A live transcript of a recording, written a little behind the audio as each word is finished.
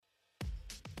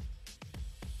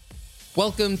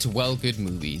Welcome to Well Good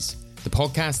Movies, the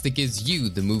podcast that gives you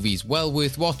the movies well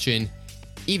worth watching,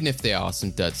 even if there are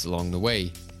some duds along the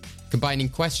way. Combining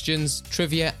questions,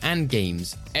 trivia, and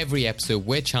games, every episode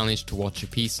we're challenged to watch a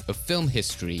piece of film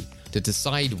history to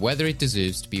decide whether it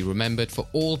deserves to be remembered for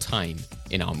all time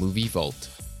in our movie vault.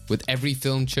 With every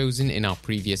film chosen in our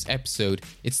previous episode,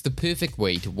 it's the perfect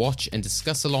way to watch and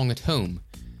discuss along at home.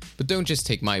 But don't just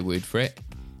take my word for it.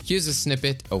 Here's a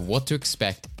snippet of what to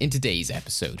expect in today's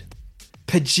episode.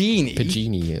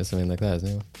 Pagini or something like that,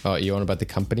 isn't it? Oh, are you on about the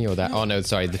company or that? Oh no,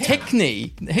 sorry, the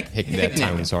Hickney. Their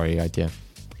town, sorry, idea.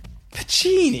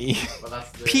 Pagini. Well,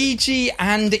 PG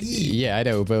and E. Yeah, I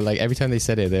know, but like every time they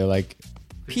said it, they were like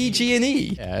PG and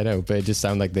E. Yeah, I know, but it just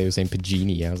sounded like they were saying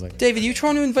Pagini. I was like, David, you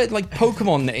trying to invent like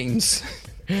Pokemon names?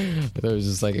 I thought it was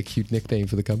just like a cute nickname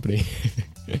for the company.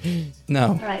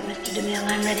 No. All right, Mr. DeMille,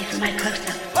 I'm ready for my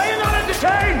close-up. Are you not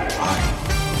entertained?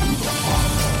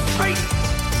 Great.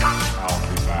 I'll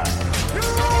be back.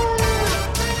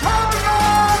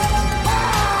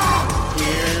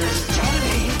 Here's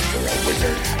Johnny. You're a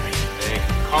wizard, Harry. They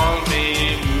call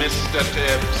me Mr.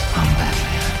 Tibbs. I'm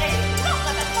Batman. Hey, look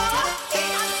at the car. They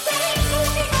are selling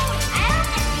Lucy and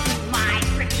my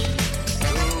pretty.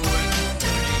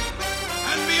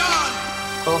 And beyond.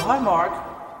 Oh, hi, Mark.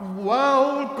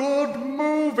 Well, good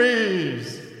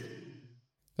movies.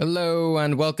 Hello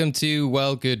and welcome to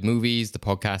Well Good Movies, the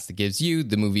podcast that gives you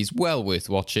the movies well worth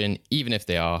watching, even if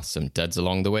there are some duds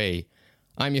along the way.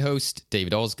 I'm your host,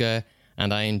 David Osger,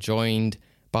 and I am joined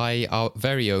by our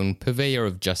very own purveyor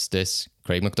of justice,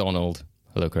 Craig MacDonald.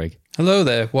 Hello, Craig. Hello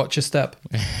there. Watch your step.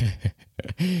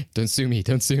 Don't sue me.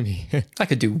 I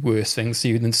could do worse things to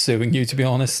you than suing you, to be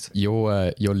honest.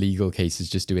 Your legal case is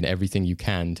just doing everything you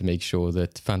can to make sure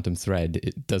that Phantom Thread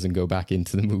it doesn't go back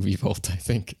into the movie vault, I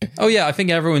think. Oh yeah, I think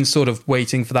everyone's sort of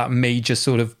waiting for that major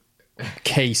sort of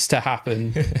case to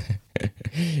happen.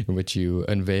 In which you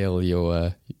unveil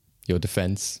your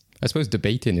defense. I suppose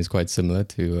debating is quite similar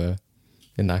to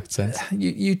in that sense.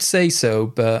 You'd say so,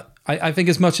 but I think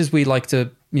as much as we like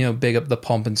to, big up the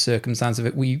pomp and circumstance of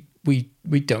it, we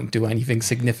don't do anything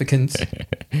significant.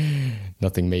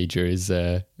 Nothing major is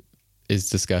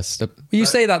discussed. You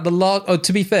say that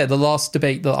to be fair, the last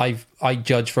debate that I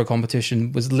judged for a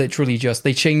competition was literally just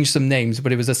they changed some names,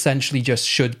 but it was essentially just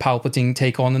should Palpatine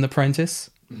take on an apprentice?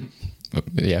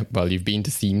 Yeah, well, you've been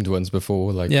to themed ones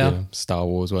before, like Star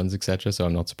Wars ones, etc. So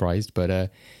I'm not surprised,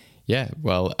 but. Yeah,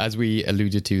 well, as we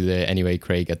alluded to there anyway,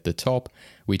 Craig, at the top,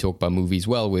 we talk about movies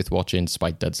well worth watching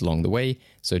despite duds along the way.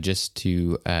 So just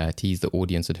to tease the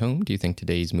audience at home, do you think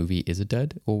today's movie is a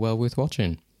dud or well worth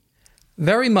watching?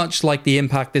 Very much like the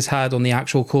impact this had on the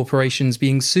actual corporations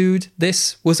being sued,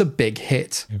 this was a big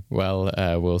hit. Well,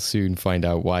 we'll soon find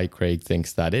out why Craig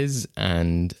thinks that is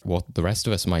and what the rest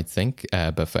of us might think.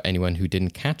 But for anyone who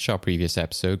didn't catch our previous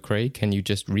episode, Craig, can you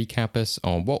just recap us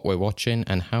on what we're watching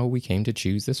and how we came to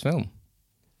choose this film?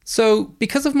 So,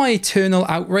 because of my eternal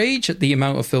outrage at the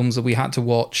amount of films that we had to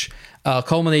watch,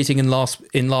 culminating in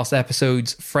last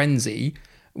episode's frenzy,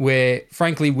 where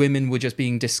frankly women were just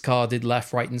being discarded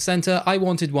left, right and centre, I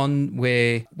wanted one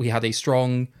where we had a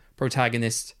strong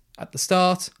protagonist at the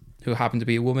start who happened to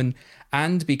be a woman,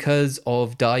 and because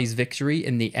of Dai's victory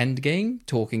in the Endgame,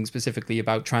 talking specifically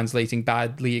about translating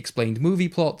badly explained movie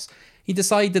plots, he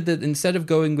decided that instead of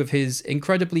going with his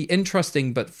incredibly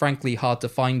interesting but frankly hard to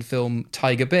find film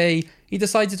Tiger Bay, he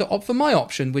decided to opt for my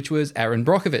option, which was Erin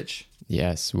Brockovich.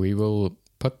 Yes, we will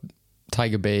put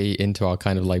Tiger Bay into our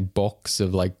kind of like box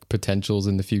of like potentials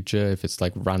in the future if it's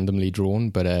like randomly drawn.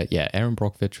 But Erin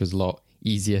Brockovich was a lot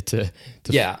easier to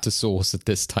source at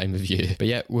this time of year. But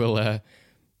yeah,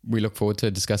 we look forward to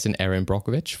discussing Erin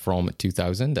Brockovich from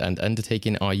 2000 and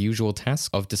undertaking our usual task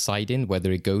of deciding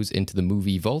whether it goes into the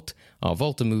movie vault, our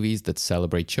vault of movies that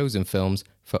celebrate chosen films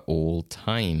for all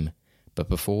time. But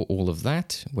before all of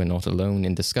that, we're not alone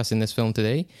in discussing this film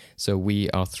today, so we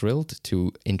are thrilled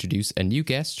to introduce a new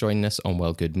guest joining us on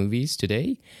Well Good Movies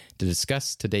today to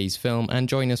discuss today's film and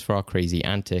join us for our crazy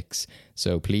antics.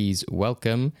 So please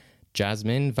welcome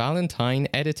Jasmine Valentine,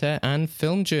 editor and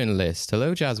film journalist.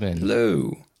 Hello, Jasmine.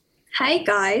 Hello. Hey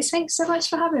guys, thanks so much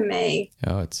for having me.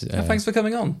 Thanks for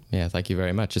coming on. Yeah, thank you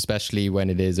very much, especially when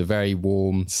it is a very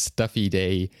warm, stuffy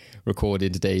day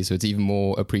recorded today, so it's even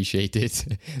more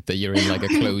appreciated that you're in like a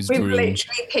closed room. We've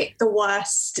literally picked the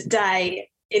worst day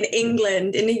in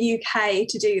England, in the UK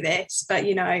to do this, but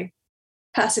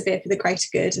persevere for the greater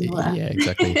good and all that. Yeah,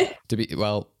 exactly.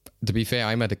 to be fair,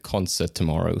 I'm at a concert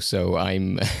tomorrow, so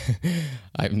I'm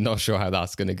not sure how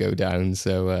that's going to go down.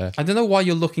 So I don't know why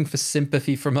you're looking for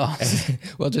sympathy from us.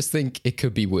 well, just think it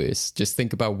could be worse. Just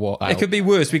think about what it could be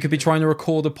worse. We could be trying to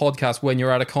record a podcast when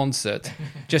you're at a concert.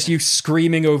 Just you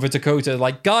screaming over Dakota,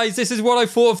 like, guys, this is what I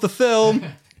thought of the film.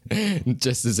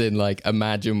 Just as in, like,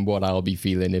 imagine what I'll be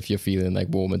feeling if you're feeling like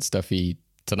warm and stuffy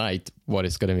tonight, what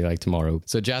it's going to be like tomorrow.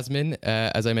 So Jasmine,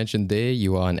 as I mentioned there,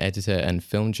 you are an editor and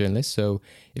film journalist. So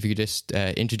if you could just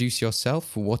introduce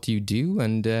yourself, what do you do,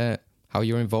 and how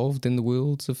you're involved in the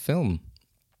worlds of film?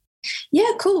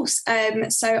 Yeah, of course.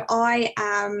 So I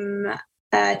am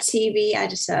a TV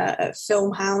editor at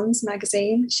Film Hounds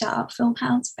magazine. Shout out Film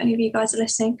Hounds if any of you guys are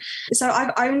listening. So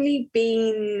I've only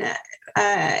been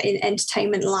in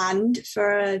entertainment land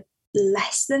for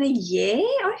less than a year,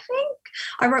 I think.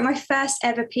 I wrote my first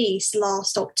ever piece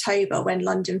last October when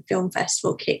London Film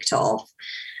Festival kicked off.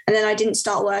 And then I didn't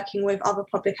start working with other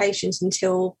publications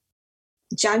until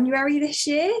January this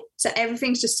year. So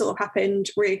everything's just sort of happened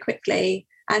really quickly.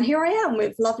 And here I am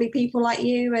with lovely people like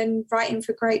you and writing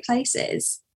for great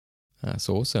places. That's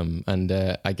awesome. And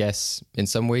I guess in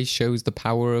some ways shows the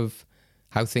power of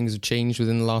how things have changed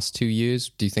within the last 2 years.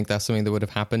 Do you think that's something that would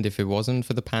have happened if it wasn't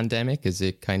for the pandemic? Is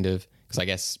it kind of, because I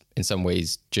guess in some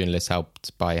ways journalists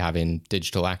helped by having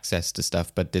digital access to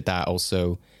stuff, but did that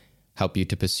also help you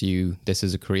to pursue this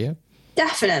as a career?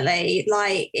 Definitely.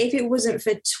 Like, if it wasn't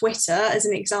for Twitter, as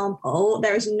an example,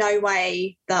 there is no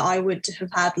way that I would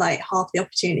have had like half the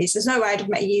opportunities. There's no way I'd have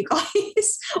met you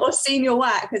guys or seen your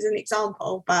work, as an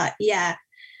example. But yeah,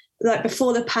 like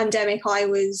before the pandemic, I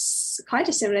was kind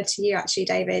of similar to you, actually,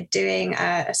 David, doing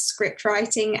a script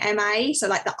writing MA. So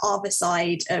like the other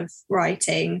side of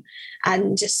writing,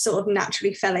 and just sort of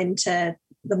naturally fell into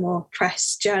the more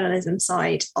press journalism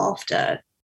side after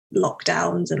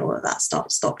lockdowns and all of that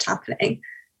stuff stopped happening.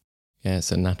 Yeah,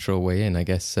 it's a natural way in. I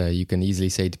guess you can easily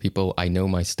say to people, I know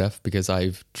my stuff because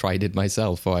I've tried it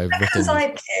myself, or I've written. Because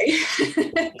I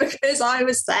do. Because I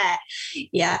was there.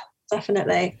 Yeah,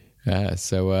 definitely.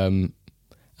 So, and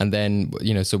then,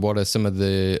 so what are some of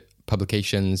the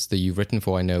publications that you've written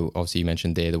for? I know, obviously, you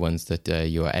mentioned they're the ones that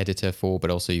you're editor for, but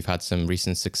also you've had some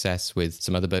recent success with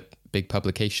some other big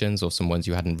publications, or some ones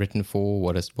you hadn't written for.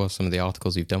 What are some of the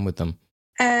articles you've done with them?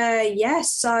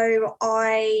 So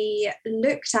I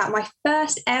looked at my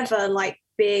first ever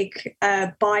big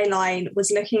byline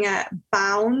was looking at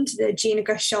Bound, the Gina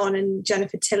Gershon and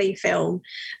Jennifer Tilly film,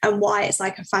 and why it's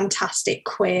like a fantastic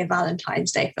queer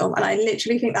Valentine's Day film. And I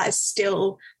literally think that is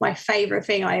still my favourite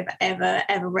thing I've ever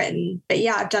written. But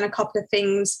yeah, I've done a couple of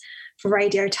things for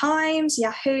Radio Times,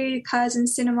 Yahoo, Curzon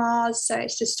Cinemas. So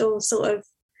it's just all sort of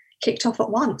kicked off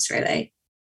at once, really.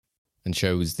 And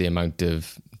shows the amount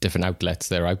of different outlets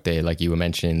that are out there, like you were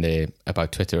mentioning there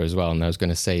about Twitter as well. And I was going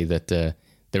to say that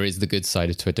there is the good side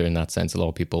of Twitter in that sense. A lot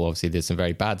of people, obviously, there's some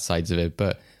very bad sides of it,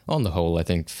 but on the whole, I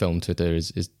think film Twitter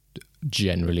is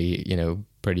generally,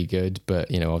 pretty good. But,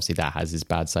 obviously that has its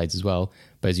bad sides as well.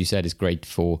 But as you said, it's great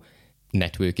for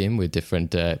networking with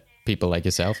different people like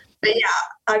yourself. But yeah,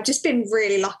 I've just been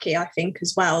really lucky, I think,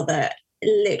 as well, that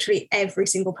literally every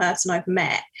single person I've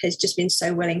met has just been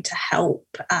so willing to help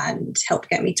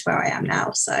get me to where I am now.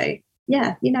 So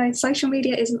yeah, social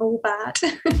media isn't all bad.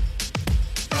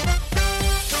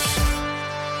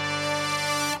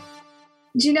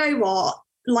 Do you know what?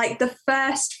 Like the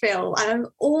first film, and I'm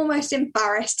almost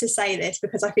embarrassed to say this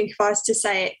because I think if I was to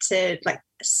say it to like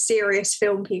serious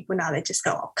film people now, they just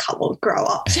go, "Oh, come on, grow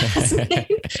up, Jasmine."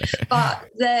 But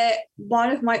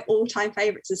one of my all-time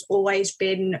favourites has always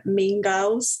been Mean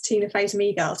Girls, Tina Fey's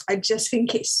Mean Girls. I just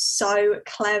think it's so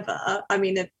clever. I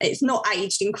mean, it's not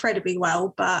aged incredibly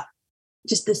well, but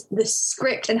just the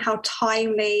script and how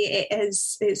timely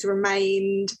it's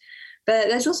remained. But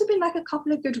there's also been like a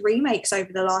couple of good remakes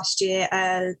over the last year.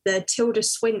 The Tilda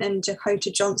Swinton,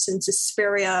 Dakota Johnson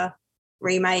Suspiria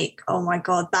remake. Oh my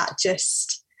God,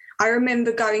 I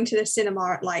remember going to the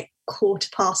cinema at like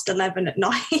 11:15 at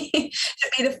night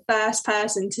to be the first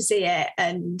person to see it.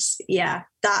 And yeah,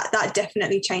 that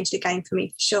definitely changed the game for me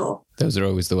for sure. Those are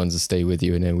always the ones that stay with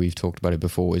you. And we've talked about it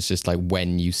before. It's just like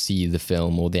when you see the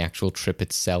film or the actual trip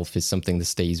itself is something that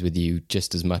stays with you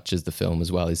just as much as the film,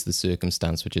 as well as the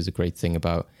circumstance, which is a great thing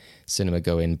about cinema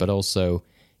going. But also,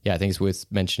 yeah, I think it's worth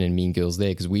mentioning Mean Girls there,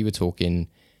 because we were talking,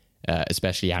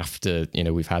 especially after,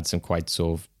 we've had some quite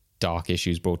sort of dark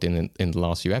issues brought in the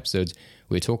last few episodes.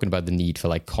 We were talking about the need for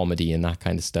like comedy and that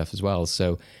kind of stuff as well.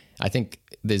 So I think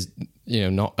there's,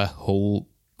 not a whole,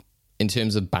 in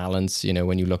terms of balance,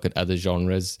 when you look at other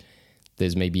genres,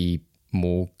 there's maybe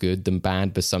more good than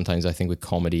bad, but sometimes I think with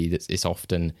comedy, it's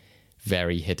often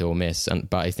very hit or miss.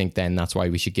 But I think then that's why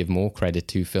we should give more credit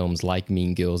to films like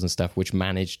Mean Girls and stuff, which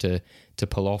managed to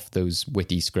pull off those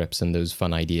witty scripts and those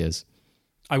fun ideas.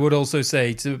 I would also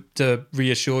say, to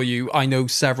reassure you, I know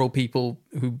several people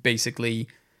who basically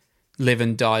live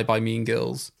and die by Mean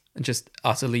Girls and just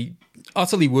utterly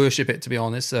worship it, to be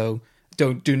honest. So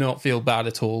do not feel bad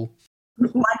at all.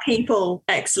 My people,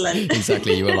 excellent.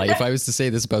 Exactly. You were like, if I was to say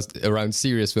this around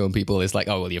serious film people, it's like,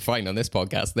 oh, well, you're fine on this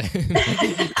podcast then.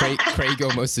 Craig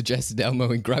almost suggested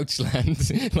Elmo in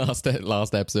Grouchland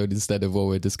last episode instead of what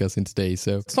we're discussing today.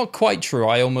 So it's not quite true.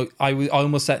 I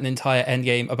almost set an entire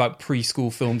Endgame about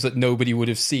preschool films that nobody would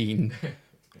have seen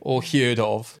or heard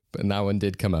of. But that one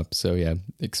did come up. So yeah,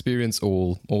 experience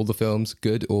all the films,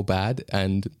 good or bad,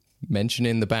 and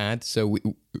mentioning the bad. So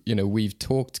we've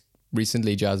talked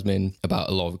recently, Jasmine, about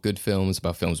a lot of good films,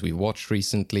 about films we've watched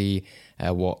recently,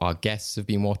 what our guests have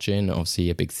been watching. Obviously,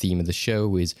 a big theme of the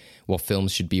show is what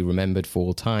films should be remembered for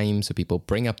all time. So people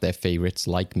bring up their favorites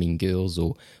like Mean Girls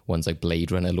or ones like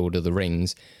Blade Runner, Lord of the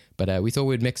Rings. But we thought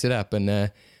we'd mix it up,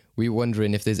 and we were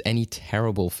wondering if there's any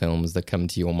terrible films that come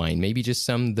to your mind. Maybe just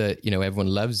some that, everyone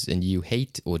loves and you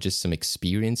hate, or just some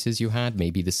experiences you had.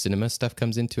 Maybe the cinema stuff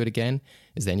comes into it again.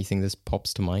 Is there anything that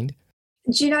pops to mind?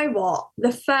 Do you know what?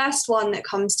 The first one that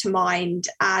comes to mind,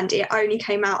 and it only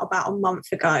came out about a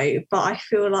month ago, but I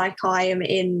feel like I am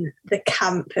in the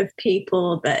camp of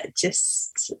people that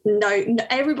just know.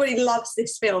 Everybody loves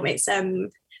this film. It's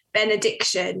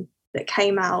Benediction, that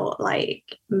came out like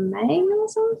May or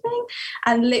something,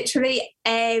 and literally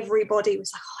everybody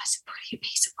was like, oh, it's a brilliant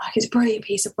piece of work, it's a brilliant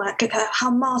piece of work, look at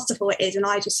how masterful it is. And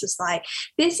I just was like,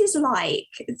 this is like,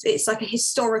 it's like a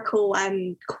historical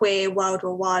queer World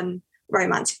War One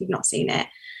romance, if you've not seen it.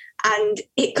 And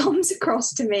it comes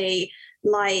across to me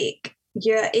like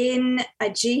you're in a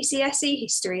GCSE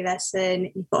history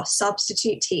lesson, you've got a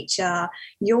substitute teacher,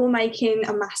 you're making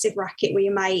a massive racket with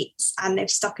your mates, and they've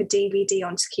stuck a DVD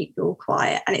on to keep you all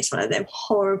quiet, and it's one of them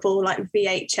horrible like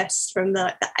VHS from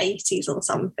the 80s or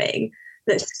something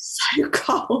that's so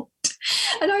cold.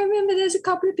 And I remember there's a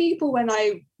couple of people when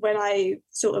I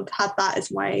sort of had that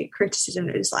as my criticism,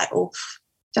 it was like, oh,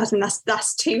 Jasmine,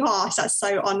 that's too harsh. That's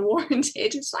so unwarranted.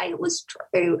 It's like, it was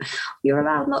true. You're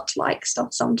allowed not to like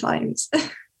stuff sometimes.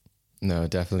 No,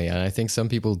 definitely. And I think some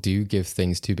people do give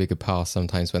things too big a pass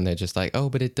sometimes when they're just like, oh,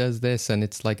 but it does this. And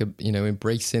it's like,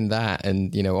 embracing that.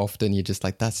 And, often you're just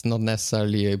like, that's not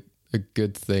necessarily a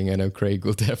good thing. I know Craig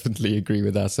will definitely agree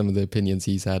with that. Some of the opinions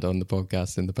he's had on the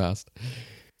podcast in the past.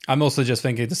 I'm also just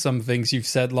thinking of some things you've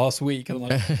said last week. I'm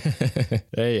like,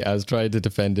 hey, I was trying to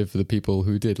defend it for the people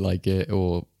who did like it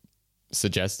or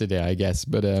suggested it, I guess.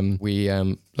 But we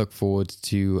look forward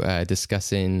to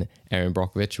discussing Erin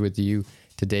Brockovich with you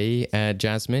today.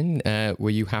 Jasmine, were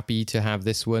you happy to have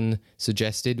this one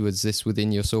suggested? Was this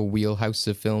within your sort of wheelhouse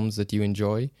of films that you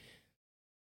enjoy?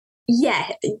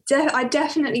 Yeah, I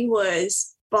definitely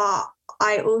was. But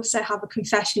I also have a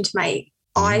confession to make.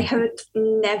 I had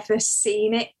never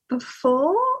seen it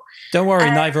before. Don't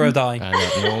worry, neither have I.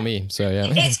 Nor me. So yeah,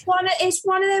 it's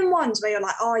one of them ones where you're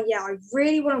like, oh yeah, I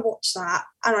really want to watch that,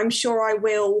 and I'm sure I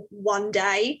will one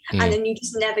day, and then you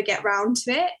just never get round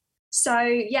to it. So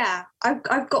yeah,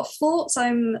 I've got thoughts.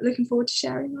 I'm looking forward to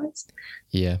sharing those.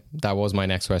 Yeah, that was my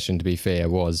next question. To be fair,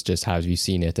 was just have you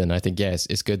seen it? And I think yes,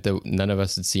 it's good that none of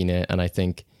us had seen it, and I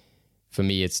think for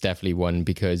me, it's definitely one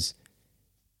because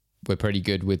we're pretty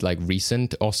good with like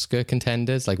recent Oscar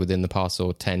contenders, like within the past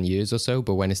 10 years or so.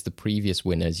 But when it's the previous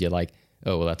winners, you're like,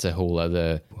 oh, well, that's a whole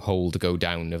other hole to go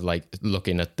down of like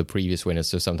looking at the previous winners.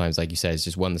 So sometimes, like you said, it's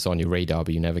just one that's on your radar,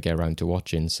 but you never get around to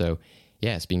watching. So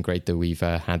yeah, it's been great that we've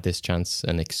had this chance,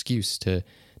 an excuse to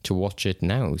watch it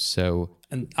now. So,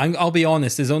 and I'll be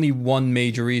honest, there's only one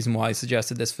major reason why I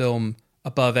suggested this film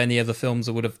above any other films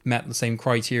that would have met the same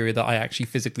criteria that I actually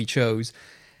physically chose.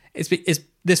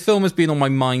 This film has been on my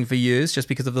mind for years just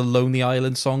because of the Lonely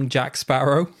Island song Jack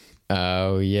Sparrow.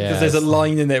 Oh, yeah. Because there's a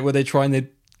line in it where they're trying to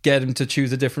get him to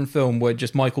choose a different film where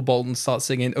just Michael Bolton starts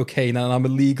singing, okay, now I'm a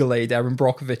legal aid, Erin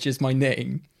Brockovich is my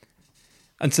name.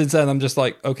 And since then, I'm just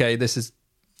like, okay,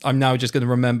 I'm now just going to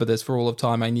remember this for all of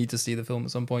time. I need to see the film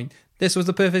at some point. This was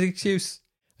the perfect excuse.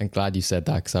 I'm glad you said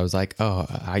that because I was like, oh,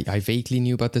 I vaguely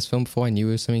knew about this film before. I knew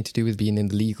it was something to do with being in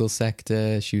the legal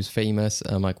sector. She was famous.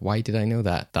 I'm like, why did I know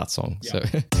that song? Yeah.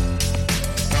 So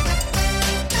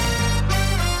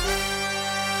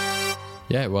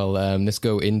yeah, well, let's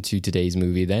go into today's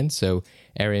movie then. So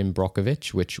Erin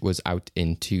Brockovich, which was out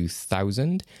in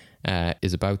 2000,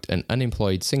 is about an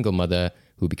unemployed single mother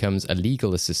who becomes a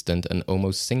legal assistant and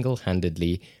almost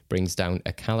single-handedly brings down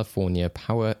a California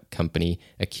power company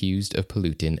accused of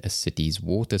polluting a city's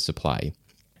water supply.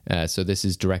 So this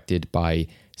is directed by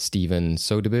Steven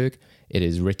Soderbergh. It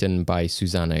is written by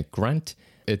Susanna Grant.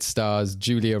 It stars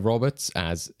Julia Roberts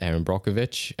as Erin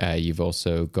Brockovich. You've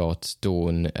also got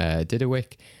Dawn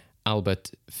Didowick,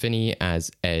 Albert Finney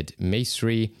as Ed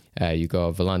Macery. You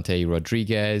got Volante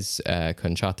Rodriguez,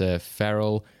 Conchata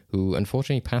Ferrell, who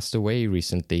unfortunately passed away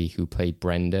recently, who played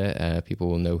Brenda. People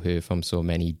will know her from so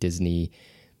many Disney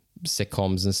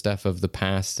sitcoms and stuff of the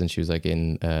past, and she was like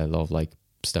in a lot of like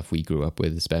stuff we grew up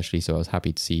with, especially. So I was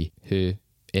happy to see her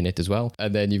in it as well.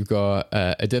 And then you've got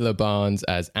Adila Barnes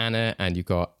as Anna, and you've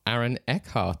got Aaron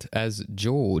Eckhart as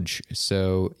George.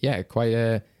 So yeah, quite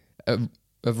a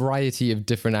variety of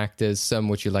different actors, some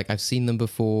which you're like, I've seen them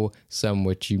before, some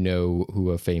which you know who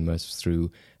are famous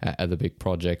through other big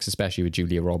projects, especially with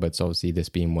Julia Roberts, obviously this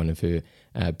being one of her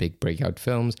big breakout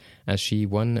films, as she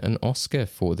won an Oscar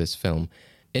for this film.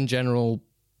 In general,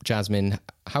 Jasmine,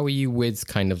 how are you with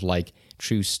kind of like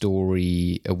true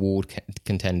story award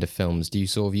contender films? Do you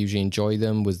sort of usually enjoy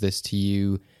them? Was this to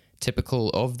you typical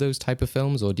of those type of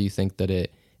films, or do you think that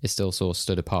it is still sort of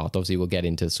stood apart? Obviously we'll get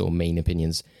into sort of main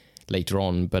opinions later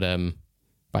on, but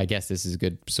I guess this is a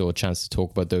good sort of chance to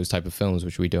talk about those type of films,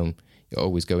 which we don't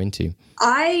always go into.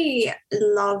 I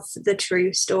love the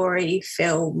true story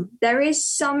film. There is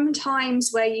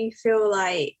sometimes where you feel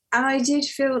like, and I did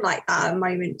feel like that at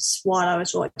moments while I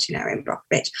was watching Erin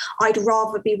Brockovich, I'd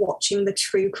rather be watching the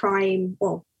true crime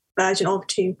or version of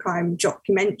true crime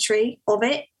documentary of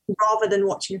it rather than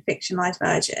watching a fictionalized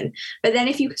version. But then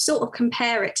if you sort of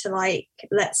compare it to, like,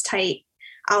 let's take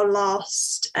our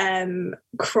last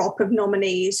crop of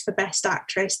nominees for Best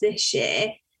Actress this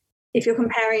year, if you're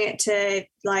comparing it to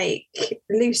like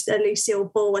Lucille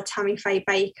Ball or Tammy Faye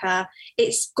Baker,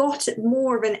 it's got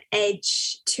more of an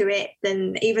edge to it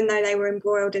than, even though they were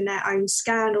embroiled in their own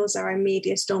scandals, their own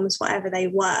media storms, whatever they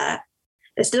were,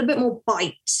 there's still a bit more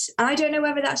bite. And I don't know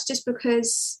whether that's just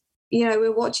because, you know,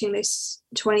 we're watching this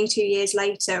 22 years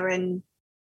later and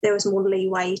there was more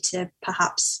leeway to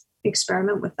perhaps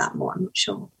experiment with that more. I'm not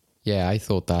sure. Yeah, I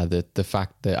thought that the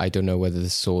fact that I don't know whether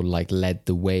this sort of like led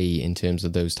the way in terms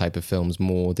of those type of films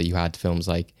more, that you had films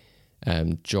like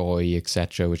Joy,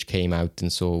 etc., which came out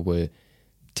and so were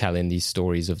telling these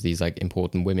stories of these like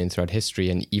important women throughout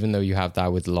history. And even though you have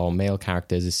that with a lot of male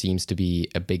characters, it seems to be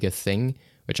a bigger thing,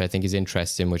 which I think is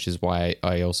interesting, which is why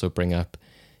I also bring up,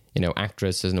 you know,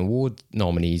 actress as an award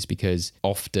nominees, because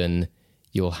often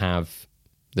you'll have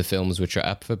the films which are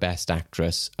up for Best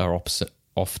Actress are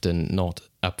often not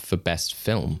up for Best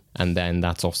Film, and then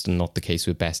that's often not the case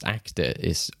with Best Actor.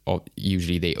 Is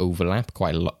usually they overlap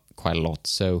quite a lot.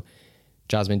 So,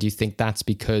 Jasmine, do you think that's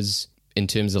because, in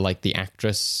terms of like the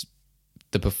actress,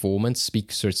 the performance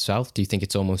speaks for itself? Do you think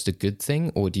it's almost a good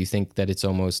thing, or do you think that it's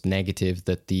almost negative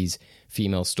that these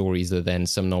female stories are then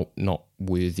some not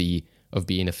worthy of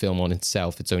being a film on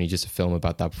itself? It's only just a film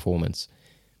about that performance.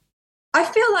 I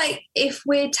feel like if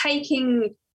we're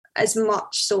taking as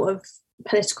much sort of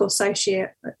political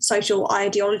social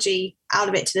ideology out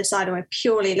of it to the side and we're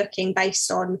purely looking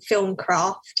based on film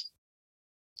craft,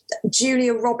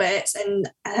 Julia Roberts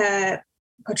and her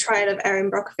portrayal of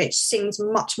Erin Brockovich sings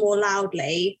much more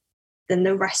loudly than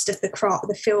the rest of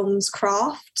the film's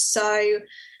craft. So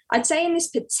I'd say in this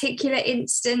particular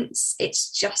instance it's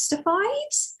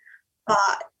justified,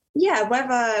 but yeah,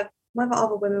 whether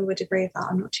other women would agree with that,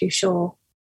 I'm not too sure.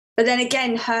 But then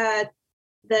again,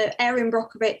 the Erin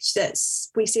Brockovich that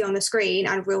we see on the screen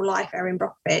and real life Erin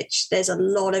Brockovich, there's a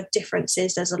lot of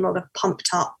differences. There's a lot of pumped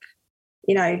up,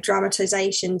 you know,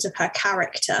 dramatizations of her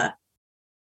character.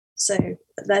 So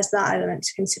there's that element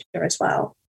to consider as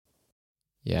well.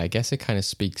 Yeah, I guess it kind of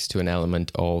speaks to an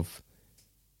element of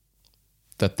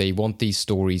that they want these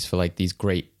stories for like these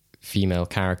great female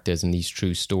characters and these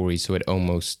true stories. So it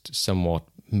almost somewhat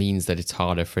means that it's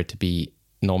harder for it to be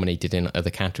nominated in other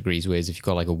categories, whereas if you've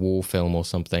got like a war film or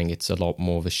something, it's a lot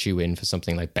more of a shoe-in for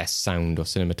something like best sound or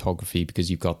cinematography, because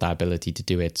you've got that ability to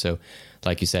do it. So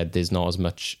like you said, there's not as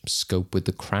much scope with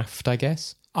the craft, I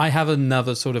guess. I have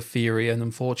another sort of theory, and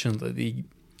unfortunately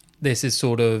this is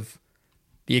sort of,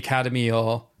 the Academy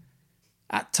are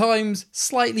at times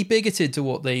slightly bigoted to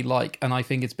what they like, and I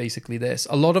think it's basically this.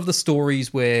 A lot of the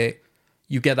stories where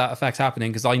you get that effect happening,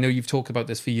 because I know you've talked about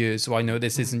this for years, so I know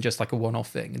this isn't just like a one-off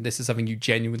thing, and this is something you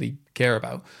genuinely care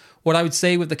about. What I would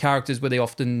say with the characters where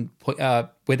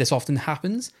this often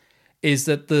happens is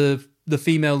that the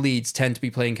female leads tend to be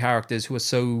playing characters who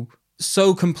are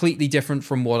so completely different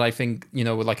from what I think, you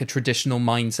know, like a traditional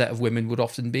mindset of women would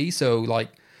often be. So like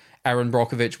Erin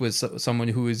Brockovich was someone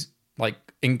who was like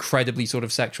incredibly sort of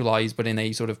sexualized, but in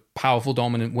a sort of powerful,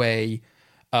 dominant way,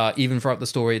 even throughout the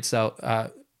story itself.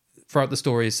 throughout the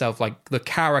story itself, like the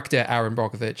character Aaron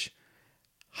Brockovich,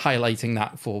 highlighting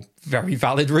that for very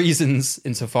valid reasons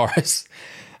insofar as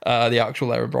the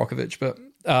actual Aaron Brockovich, but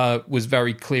was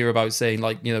very clear about saying,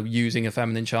 like, you know, using a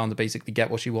feminine charm to basically get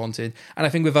what she wanted. And I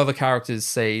think with other characters,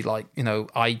 say, like, you know,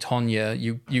 I, Tonya,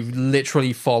 you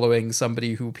literally following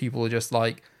somebody who people are just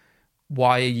like,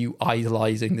 why are you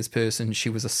idolizing this person? She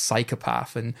was a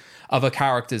psychopath. And other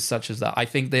characters such as that. I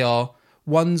think they are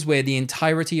ones where the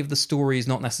entirety of the story is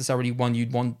not necessarily one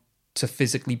you'd want to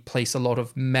physically place a lot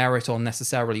of merit on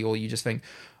necessarily, or you just think,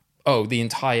 oh, the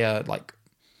entire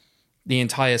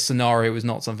scenario is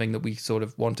not something that we sort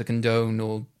of want to condone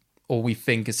or we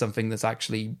think is something that's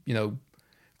actually, you know,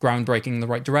 groundbreaking in the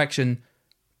right direction.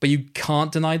 But you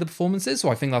can't deny the performances. So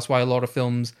I think that's why a lot of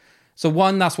films. So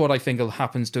one, that's what I think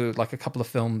happens to like a couple of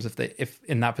films if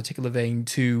in that particular vein.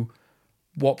 Two,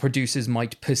 what producers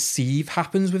might perceive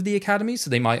happens with the Academy. So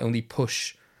they might only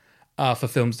push for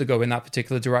films to go in that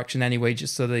particular direction anyway,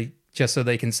 just so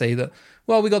they can say that,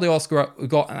 well, we got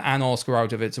an Oscar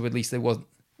out of it, so at least there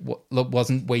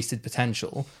wasn't wasted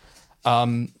potential.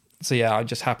 So yeah, I'm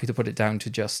just happy to put it down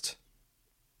to just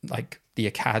like the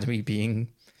Academy being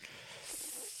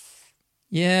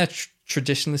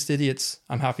traditionalist idiots.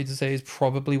 I'm happy to say is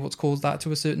probably what's caused that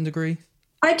to a certain degree.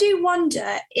 I do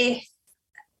wonder if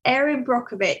Erin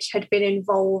Brockovich had been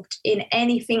involved in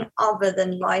anything other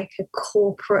than like a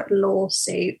corporate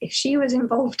lawsuit, if she was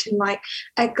involved in like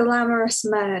a glamorous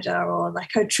murder or like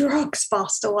a drugs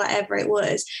bust or whatever it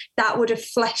was, that would have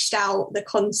fleshed out the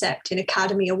concept in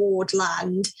Academy Award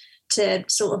land to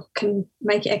sort of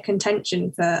make it a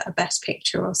contention for a Best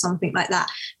Picture or something like that.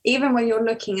 Even when you're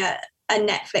looking at a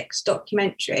Netflix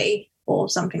documentary or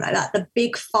something like that, the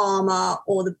big pharma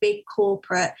or the big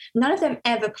corporate, none of them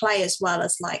ever play as well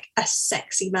as like a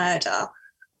sexy murder.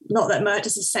 Not that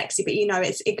murders are sexy, but you know,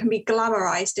 it can be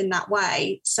glamorized in that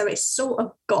way. So it's sort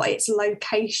of got its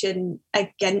location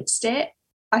against it,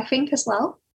 I think, as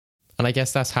well. And I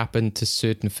guess that's happened to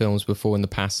certain films before in the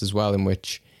past as well, in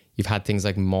which you've had things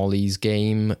like Molly's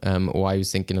Game, or I was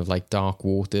thinking of like Dark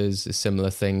Waters, a similar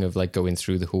thing of like going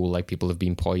through the whole like people have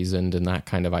been poisoned and that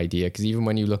kind of idea. Because even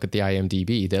when you look at the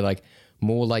IMDb, they're like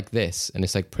more like this, and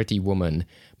it's like Pretty Woman,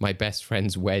 My Best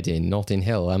Friend's Wedding, Notting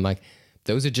Hill. I'm like,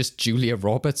 those are just Julia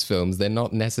Roberts films. They're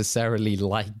not necessarily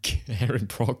like Erin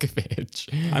Brockovich.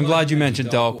 I'm glad you mentioned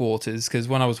Dark Waters, because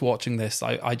when I was watching this,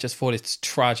 I just thought it's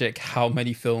tragic how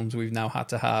many films we've now had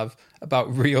to have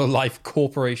about real life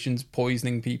corporations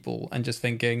poisoning people, and just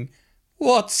thinking,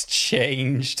 what's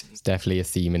changed? It's definitely a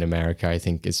theme in America, I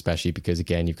think, especially because,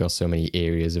 again, you've got so many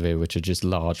areas of it which are just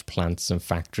large plants and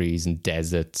factories and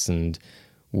deserts and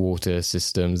water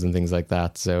systems and things like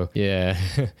that. So, yeah.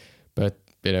 But,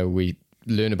 you know, we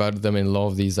learn about them in a lot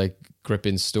of these like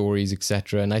gripping stories,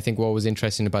 etc. And I think what was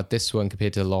interesting about this one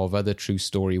compared to a lot of other true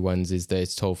story ones is that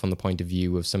it's told from the point of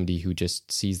view of somebody who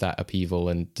just sees that upheaval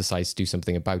and decides to do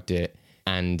something about it,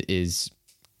 and is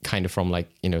kind of from like,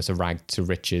 you know, it's a rag to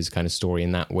riches kind of story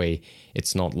in that way.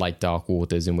 It's not like Dark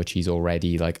Waters, in which he's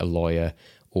already like a lawyer,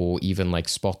 or even like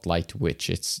Spotlight, which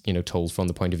it's, you know, told from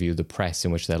the point of view of the press,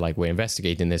 in which they're like, we're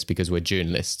investigating this because we're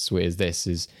journalists, whereas this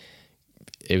is,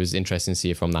 it was interesting to see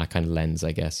it from that kind of lens,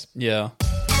 I guess. Yeah.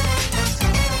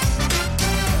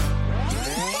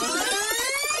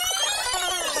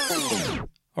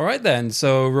 All right then,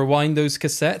 so rewind those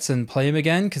cassettes and play them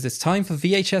again, because it's time for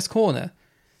VHS Corner.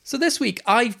 So this week,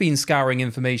 I've been scouring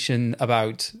information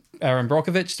about Erin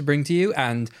Brockovich to bring to you,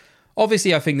 and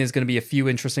obviously I think there's going to be a few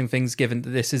interesting things, given that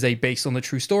this is a based on a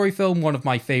true story film, one of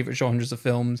my favourite genres of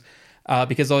films,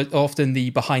 because often the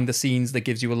behind the scenes that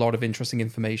gives you a lot of interesting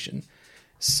information.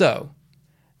 So,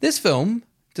 this film,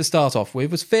 to start off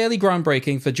with, was fairly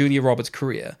groundbreaking for Julia Roberts'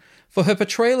 career. For her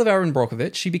portrayal of Erin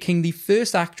Brockovich, she became the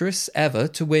first actress ever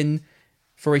to win,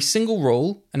 for a single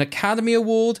role, an Academy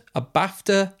Award, a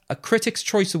BAFTA, a Critics'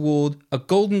 Choice Award, a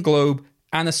Golden Globe,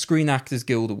 and a Screen Actors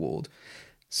Guild Award.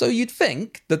 So you'd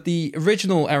think that the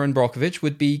original Erin Brockovich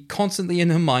would be constantly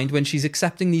in her mind when she's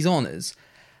accepting these honours.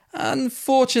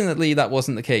 Unfortunately, that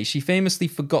wasn't the case. She famously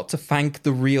forgot to thank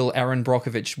the real Erin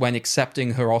Brockovich when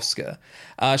accepting her Oscar.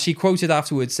 She quoted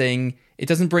afterwards saying, "It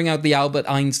doesn't bring out the Albert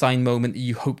Einstein moment that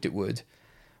you hoped it would."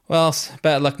 Well,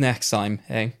 better luck next time,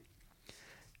 eh?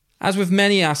 As with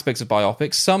many aspects of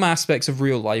biopics, some aspects of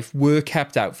real life were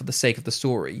kept out for the sake of the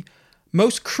story.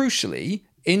 Most crucially,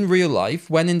 in real life,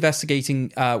 when investigating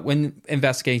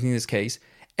this case,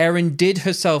 Erin did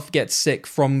herself get sick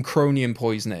from chromium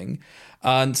poisoning.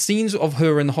 And scenes of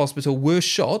her in the hospital were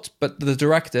shot, but the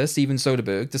director, Steven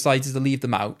Soderbergh, decided to leave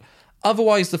them out.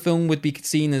 Otherwise, the film would be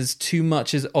seen as too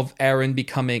much of Erin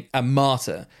becoming a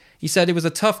martyr. He said it was a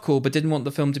tough call, but didn't want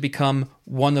the film to become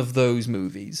one of those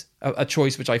movies. A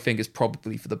choice which I think is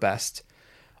probably for the best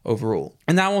overall.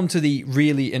 And now on to the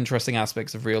really interesting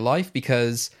aspects of real life,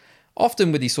 because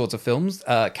often with these sorts of films,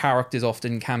 characters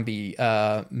often can be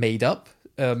made up.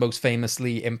 Most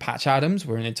famously in Patch Adams,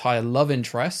 where an entire love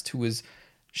interest who was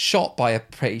shot by a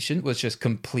patient was just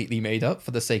completely made up for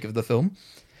the sake of the film.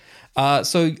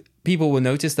 So people will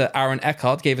notice that Aaron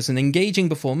Eckhart gave us an engaging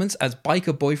performance as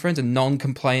biker boyfriend and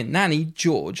non-compliant nanny,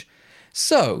 George.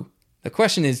 So, the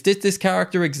question is, did this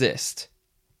character exist?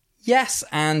 Yes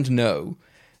and no.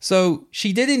 So,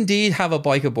 she did indeed have a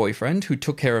biker boyfriend who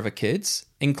took care of her kids,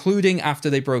 including after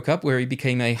they broke up, where he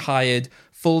became a hired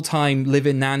full-time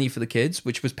live-in nanny for the kids,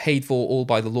 which was paid for all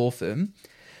by the law firm.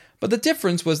 But the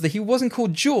difference was that he wasn't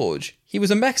called George. He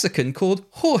was a Mexican called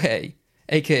Jorge,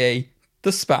 aka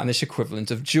the Spanish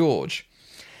equivalent of George.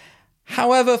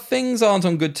 However, things aren't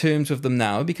on good terms with them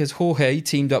now, because Jorge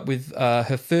teamed up with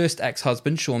her first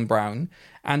ex-husband, Sean Brown,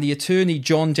 and the attorney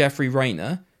John Jeffrey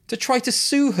Rayner to try to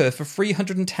sue her for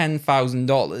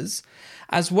 $310,000,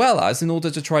 as well as, in order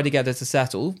to try to get her to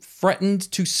settle,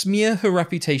 threatened to smear her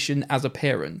reputation as a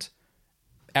parent.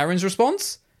 Erin's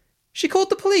response? She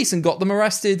called the police and got them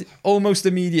arrested almost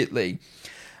immediately.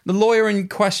 The lawyer in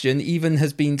question even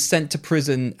has been sent to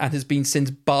prison and has been since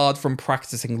barred from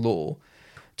practicing law.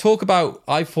 Talk about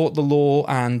I fought the law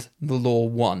and the law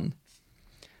won.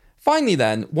 Finally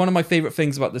then, one of my favourite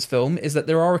things about this film is that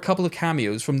there are a couple of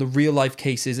cameos from the real-life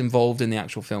cases involved in the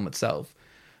actual film itself.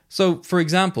 So, for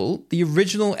example, the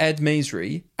original Ed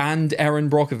Masry and Erin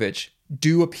Brockovich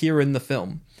do appear in the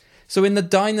film. So in the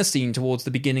diner scene towards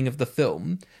the beginning of the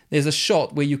film, there's a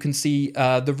shot where you can see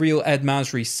the real Ed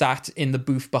Masry sat in the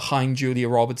booth behind Julia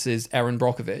Roberts' Erin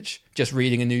Brockovich, just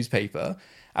reading a newspaper,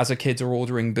 as her kids are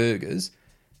ordering burgers.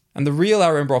 And the real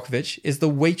Erin Brockovich is the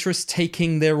waitress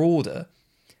taking their order.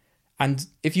 And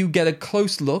if you get a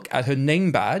close look at her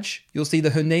name badge, you'll see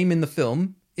that her name in the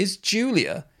film is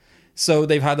Julia. So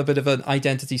they've had a bit of an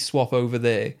identity swap over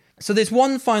there. So there's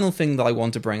one final thing that I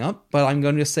want to bring up, but I'm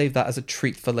going to save that as a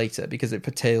treat for later because it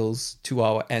pertains to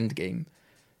our end game.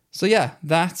 So yeah,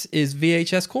 that is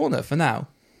VHS Corner for now.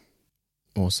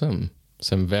 Awesome.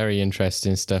 Some very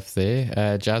interesting stuff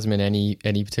there. Jasmine, any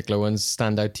particular ones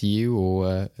stand out to you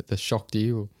or that shocked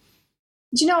you?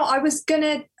 Do you know, I was going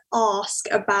to ask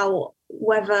about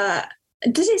whether...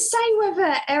 Does it say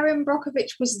whether Erin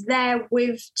Brockovich was there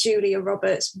with Julia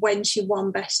Roberts when she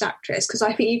won Best Actress? Because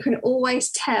I think you can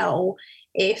always tell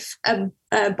if a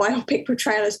biopic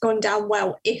portrayal has gone down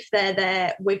well if they're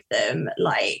there with them.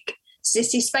 Like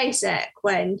Sissy Spacek,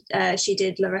 when she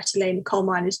did Loretta Lynn, Coal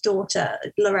Miner's Daughter,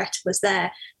 Loretta was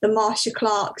there. The Marsha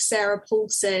Clark, Sarah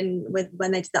Paulson,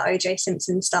 when they did the O.J.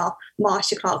 Simpson stuff,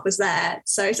 Marsha Clark was there.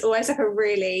 So it's always like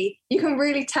you can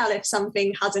really tell if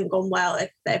something hasn't gone well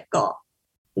if they've got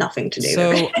nothing to do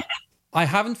with it. I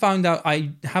haven't found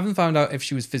out if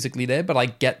she was physically there, but I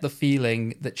get the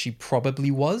feeling that she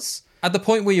probably was. At the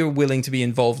point where you're willing to be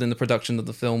involved in the production of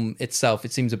the film itself,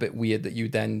 it seems a bit weird that you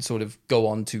then sort of go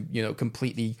on to,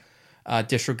 completely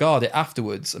disregard it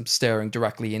afterwards. I'm staring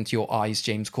directly into your eyes,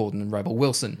 James Corden and Rebel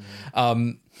Wilson.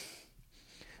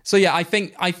 So yeah, I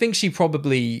think she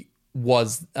probably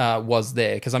was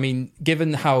there, because I mean,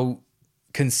 given how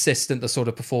consistent the sort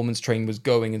of performance train was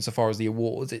going insofar as the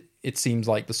awards, it seems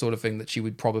like the sort of thing that she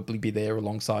would probably be there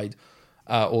alongside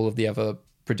all of the other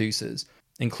producers,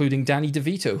 including Danny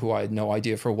DeVito, who I had no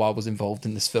idea for a while was involved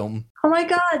in this film. Oh my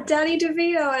God, Danny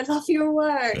DeVito, I love your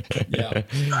work. Yeah.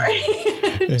 Sorry.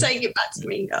 Take it back to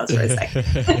Mean Girls for a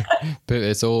second. But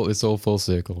it's all full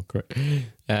circle.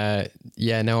 And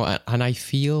I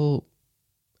feel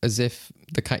as if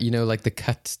the cut, the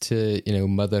cut to,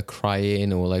 mother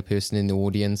crying or like person in the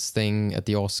audience thing at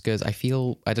the Oscars,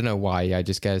 I don't know why, I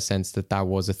just get a sense that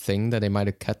was a thing that they might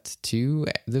have cut to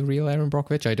the real Erin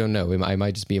Brockovich. I don't know. I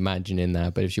might just be imagining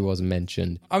that, but if she wasn't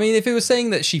mentioned. I mean, if it was saying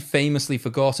that she famously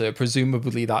forgot her,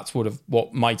 presumably that's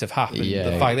what might have happened. Yeah.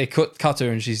 The fact they cut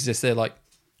her and she's just there like...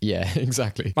 Yeah,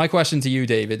 exactly. My question to you,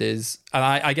 David, is, and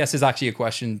I guess is actually a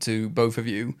question to both of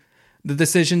you, the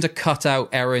decision to cut out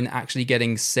Erin actually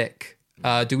getting sick,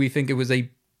 do we think it was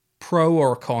a pro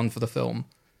or a con for the film?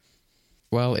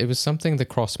 Well, it was something that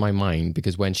crossed my mind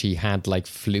because when she had like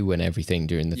flu and everything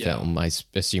during the film, I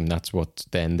assume that's what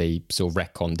then they sort of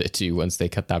retconned it to once they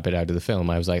cut that bit out of the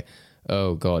film. I was like,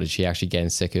 oh God, is she actually getting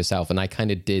sick herself? And I kind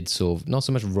of did sort of, not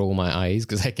so much roll my eyes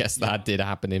because I guess that did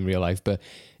happen in real life, but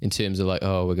in terms of like,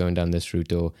 oh, we're going down this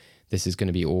route or this is going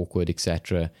to be awkward,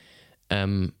 etc.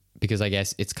 Because I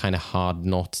guess it's kind of hard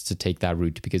not to take that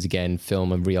route because, again,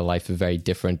 film and real life are very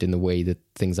different in the way that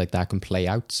things like that can play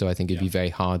out. So I think it'd be very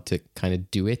hard to kind of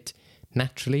do it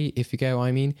naturally, if you get what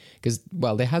I mean. Because,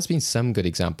 well, there has been some good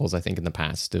examples, I think, in the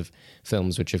past of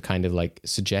films which have kind of like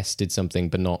suggested something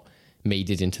but not made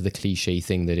it into the cliche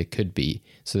thing that it could be.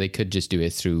 So they could just do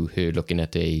it through her looking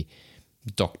at a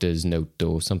doctor's note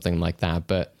or something like that.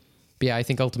 But yeah, I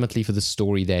think ultimately for the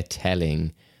story they're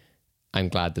telling, I'm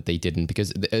glad that they didn't,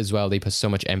 because as well, they put so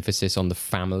much emphasis on the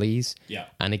families. Yeah.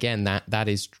 And again, that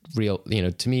is real. You know,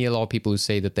 to me, a lot of people who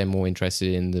say that they're more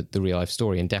interested in the real life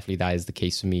story, and definitely that is the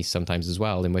case for me sometimes as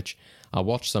well, in which I'll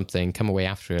watch something, come away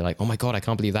after it, like, oh my God, I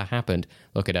can't believe that happened.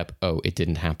 Look it up. Oh, it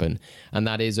didn't happen. And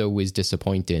that is always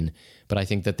disappointing. But I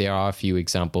think that there are a few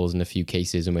examples and a few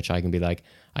cases in which I can be like,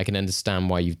 I can understand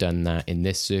why you've done that in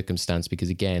this circumstance, because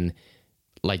again,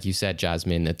 like you said,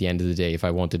 Jasmine, at the end of the day, if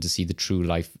I wanted to see the true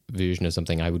life version of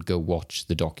something, I would go watch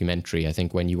the documentary. I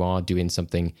think when you are doing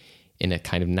something in a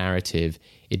kind of narrative,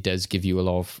 it does give you a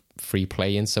lot of free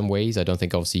play in some ways. I don't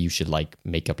think obviously you should like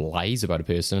make up lies about a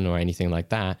person or anything like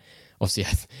that. Obviously,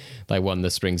 like one that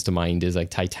springs to mind is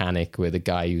like Titanic, where the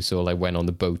guy who sort of like went on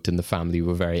the boat and the family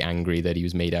were very angry that he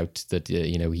was made out that,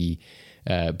 he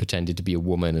pretended to be a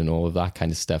woman and all of that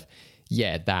kind of stuff.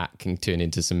 Yeah, that can turn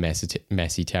into some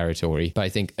messy territory. But I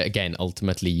think, again,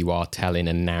 ultimately you are telling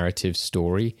a narrative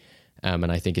story.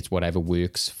 And I think it's whatever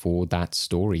works for that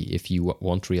story. If you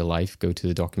want real life, go to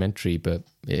the documentary. But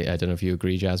I don't know if you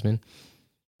agree, Jasmine.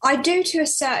 I do to a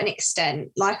certain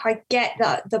extent. Like, I get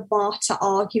that the martyr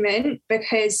argument,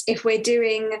 because if we're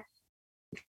doing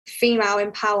female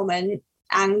empowerment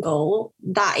angle,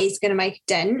 that is going to make a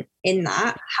dent in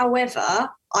that. However,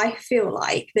 I feel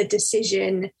like the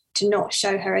decision to not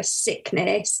show her a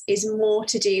sickness is more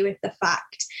to do with the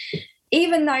fact,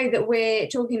 even though that we're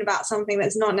talking about something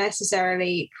that's not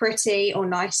necessarily pretty or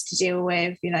nice to deal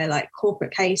with, like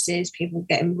corporate cases, people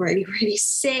getting really, really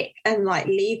sick, and like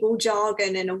legal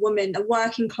jargon, and a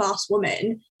working class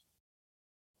woman,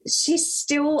 she's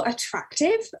still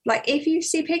attractive. Like, if you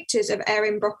see pictures of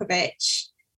Erin Brockovich,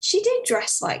 she did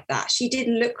dress like that. She did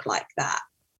look like that.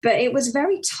 But it was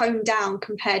very toned down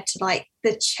compared to like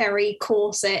the cherry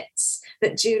corsets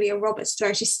that Julia Roberts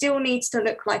wears. She still needs to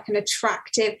look like an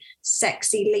attractive,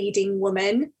 sexy leading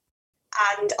woman.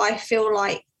 And I feel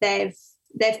like they've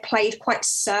played quite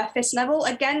surface level.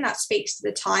 Again, that speaks to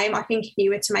the time. I think if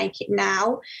you were to make it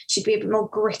now, she'd be a bit more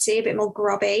gritty, a bit more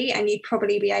grubby, and you'd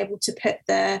probably be able to put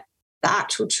the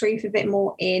actual truth a bit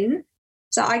more in.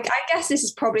 So I guess this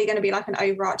is probably going to be like an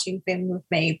overarching thing with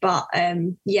me. But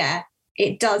yeah.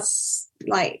 It does,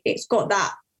 like, it's got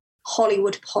that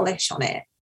Hollywood polish on it,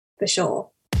 for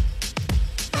sure.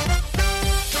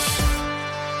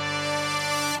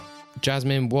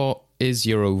 Jasmine, what is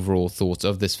your overall thoughts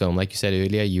of this film? Like you said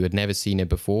earlier, you had never seen it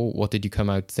before. What did you come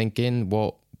out thinking?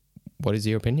 What is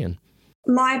your opinion?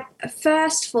 My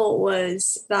first thought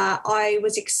was that I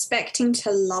was expecting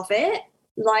to love it,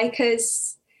 like,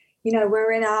 as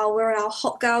we're in our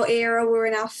hot girl era, we're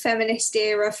in our feminist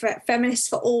era, feminist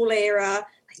for all era.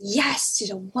 Yes, she's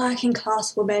a working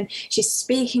class woman. She's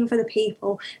speaking for the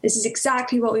people. This is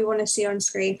exactly what we want to see on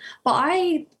screen. But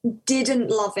I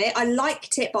didn't love it. I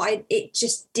liked it, but it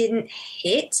just didn't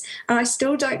hit. And I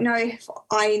still don't know if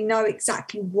I know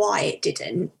exactly why it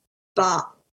didn't. But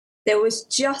there was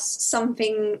just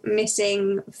something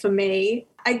missing for me.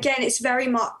 Again, it's very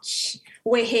much,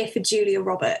 we're here for Julia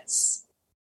Roberts.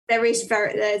 There's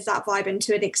that vibe, and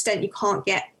to an extent you can't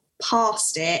get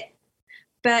past it.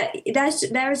 But there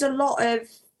is a lot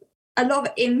of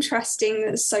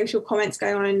interesting social comments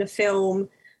going on in the film.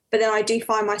 But then I do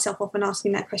find myself often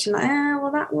asking that question, like,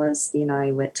 well, that was,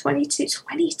 we're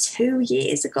 22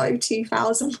 years ago,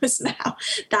 2000 was now.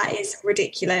 That is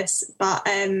ridiculous. But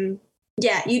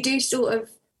yeah, you do sort of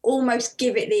almost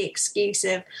give it the excuse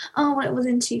of, oh, well, it was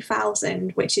in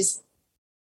 2000, which is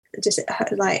just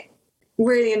like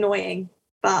really annoying.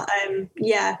 But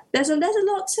yeah, there's a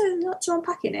lot to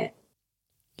unpack in it.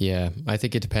 Yeah, I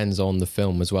think it depends on the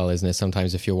film as well, isn't it?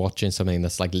 Sometimes if you're watching something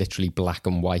that's like literally black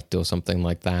and white or something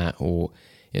like that, or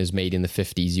it was made in the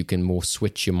 50s, you can more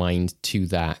switch your mind to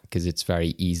that because it's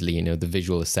very easily, the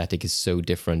visual aesthetic is so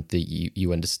different that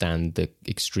you understand the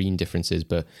extreme differences.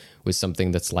 But with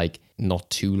something that's like not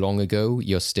too long ago,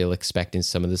 you're still expecting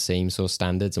some of the same sort of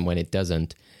standards. And when it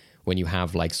doesn't, when you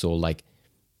have like sort of like,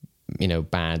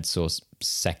 bad sort of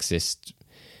sexist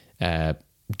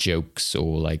jokes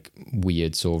or like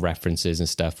weird sort of references and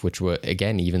stuff, which were,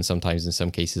 again, even sometimes in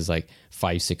some cases like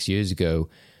 5-6 years ago,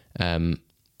 then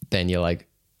you're like,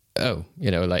 oh,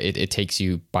 like it takes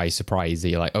you by surprise that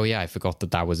you're like, oh yeah, I forgot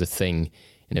that was a thing,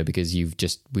 because we've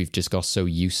just got so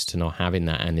used to not having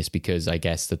that. And it's because I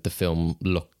guess that the film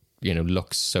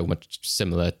looks so much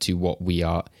similar to what we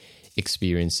are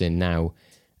experiencing now.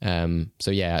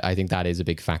 So yeah, I think that is a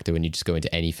big factor when you just go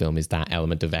into any film, is that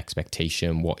element of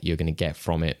expectation, what you're going to get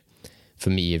from it. For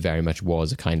me, it very much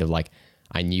was a kind of like,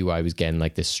 I knew I was getting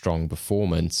like this strong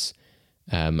performance.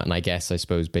 And I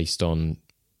suppose based on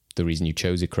the reason you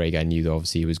chose it, Craig, I knew that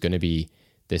obviously it was going to be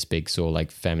this big sort of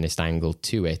like feminist angle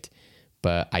to it,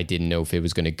 but I didn't know if it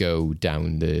was going to go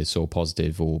down the sort of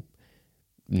positive or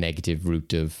negative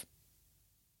route of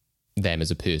them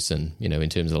as a person, you know, in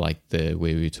terms of like the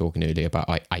way we were talking earlier about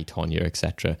I, Tonya,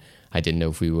 etc. I didn't know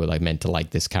if we were like meant to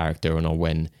like this character or not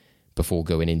before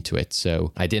going into it.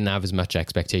 So I didn't have as much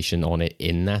expectation on it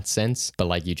in that sense. But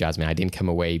like you, Jasmine, I didn't come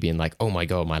away being like, oh my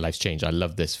God, my life's changed, I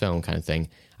love this film kind of thing.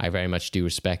 I very much do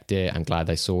respect it. I'm glad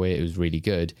I saw it. It was really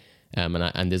good. And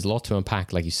there's a lot to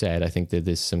unpack, like you said. I think that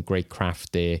there's some great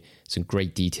craft there, some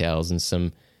great details, and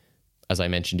some, as I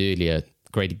mentioned earlier,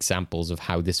 great examples of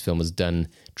how this film has done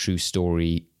true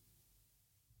story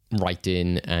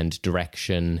writing and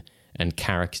direction and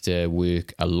character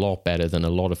work a lot better than a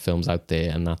lot of films out there.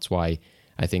 And that's why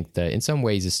I think that in some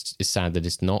ways it's sad that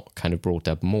it's not kind of brought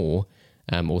up more,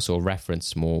 also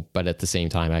referenced more, but at the same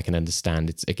time I can understand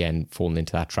it's again fallen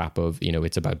into that trap of, you know,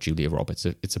 it's about Julia Roberts,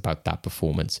 it's about that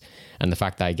performance. And the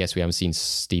fact that I guess we haven't seen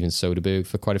Steven Soderbergh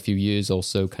for quite a few years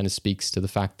also kind of speaks to the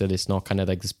fact that it's not kind of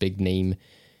like this big name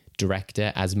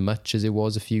director as much as it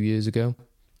was a few years ago.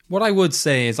 What I would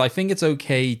say is I think it's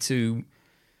okay to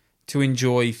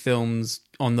enjoy films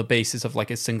on the basis of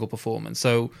like a single performance.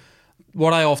 So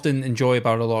what I often enjoy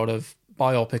about a lot of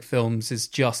biopic films is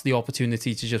just the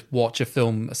opportunity to just watch a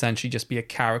film essentially just be a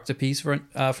character piece for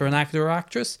an actor or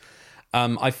actress.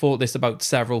 I thought this about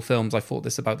several films. I thought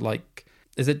this about, like,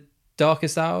 is it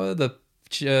Darkest Hour? The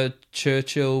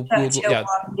Churchill one,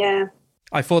 yeah.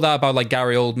 I thought that about like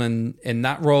Gary Oldman in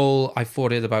that role. I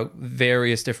thought it about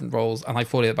various different roles, and I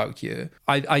thought it about here.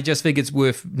 I just think it's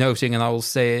worth noting, and I will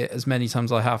say it as many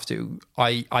times as I have to.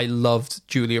 I loved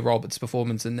Julia Roberts'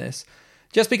 performance in this,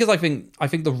 just because I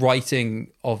think the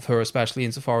writing of her, especially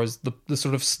insofar as the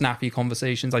sort of snappy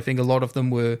conversations, I think a lot of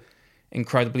them were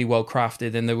incredibly well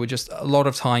crafted, and there were just a lot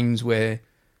of times where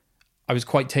I was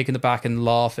quite taken aback and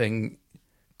laughing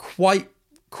quite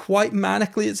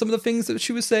manically at some of the things that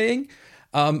she was saying.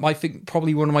 I think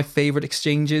probably one of my favorite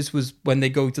exchanges was when they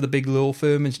go to the big law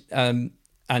firm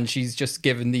and she's just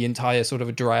given the entire sort of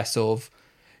address of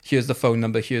here's the phone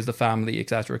number, here's the family,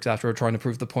 etc., trying to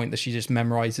prove the point that she just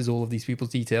memorizes all of these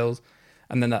people's details.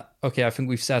 And then I think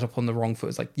we've set up on the wrong foot.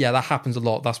 It's like, yeah, that happens a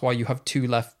lot. That's why you have 2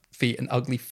 left feet and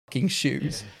ugly fucking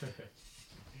shoes.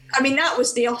 I mean, that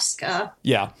was the Oscar.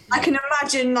 Yeah. I can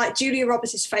imagine, like, Julia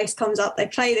Roberts' face comes up, they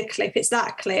play the clip, it's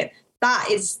that clip. That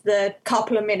is the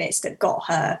couple of minutes that got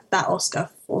her that Oscar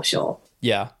for sure.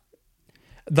 Yeah.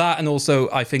 That, and also,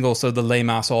 I think also the lame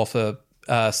ass offer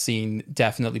scene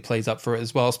definitely plays up for it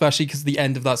as well, especially because the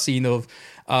end of that scene of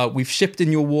we've shipped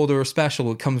in your water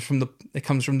special. It comes from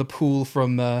the pool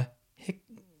from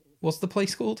what's the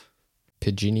place called?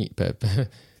 Pagini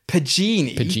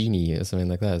or something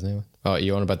like that, isn't it? Oh,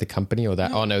 you're on about the company or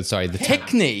that? No. Oh no, sorry, the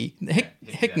Hickney.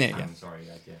 Hickney. I'm sorry,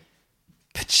 yeah.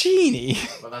 Pagini.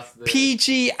 Well, that's the...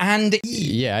 PG and E.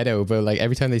 Yeah, I know, but like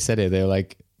every time they said it, they were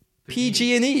like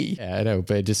PG and E. Yeah, I know,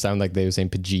 but it just sounded like they were saying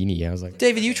Pagini. I was like,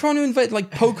 David, you trying to invent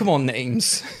like Pokemon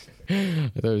names?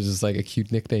 I thought it was just like a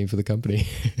cute nickname for the company.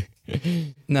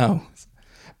 No,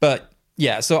 but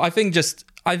yeah. So I think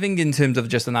in terms of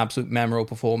just an absolute memorable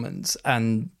performance,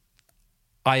 and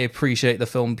I appreciate the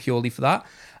film purely for that,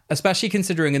 especially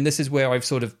considering, and this is where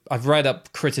I've read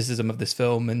up criticism of this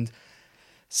film, and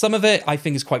some of it I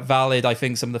think is quite valid. I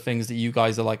think some of the things that you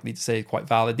guys are likely to say are quite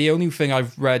valid. The only thing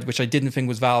I've read which I didn't think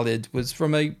was valid was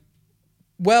from a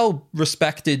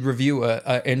well-respected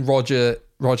reviewer in Roger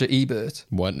Ebert.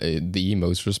 The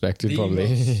most respected,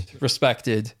 probably.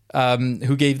 Respected,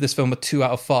 who gave this film a 2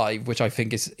 out of 5, which I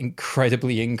think is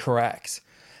incredibly incorrect,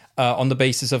 on the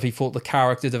basis of he thought the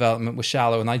character development was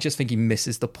shallow, and I just think he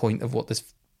misses the point of what this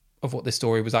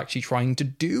story was actually trying to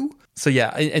do. So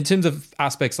yeah, in terms of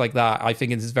aspects like that, I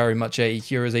think it is very much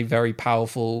here is a very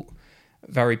powerful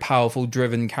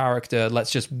driven character. Let's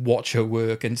just watch her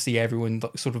work and see everyone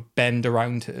sort of bend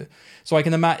around her. So I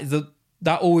can imagine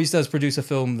that always does produce a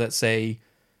film that, say,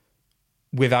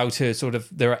 without her, sort of,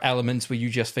 there are elements where you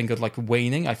just think of like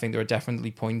waning. I think there are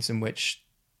definitely points in which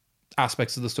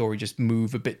aspects of the story just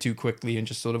move a bit too quickly and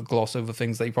just sort of gloss over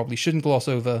things that you probably shouldn't gloss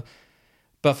over.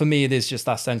 But for me, it is just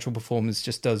that central performance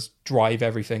just does drive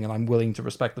everything, and I'm willing to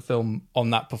respect the film on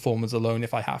that performance alone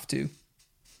if I have to.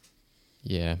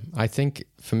 Yeah, I think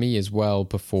for me as well,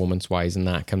 performance-wise, and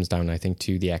that comes down, I think,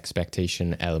 to the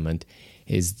expectation element,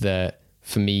 is that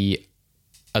for me,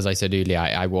 as I said earlier,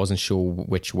 I wasn't sure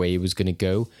which way it was going to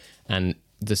go. And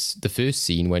the first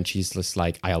scene when she's just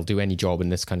like, I'll do any job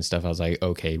and this kind of stuff, I was like,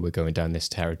 okay, we're going down this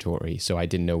territory. So I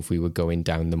didn't know if we were going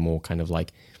down the more kind of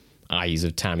like Eyes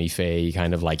of Tammy Faye,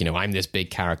 kind of like, I'm this big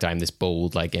character, I'm this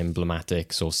bold, like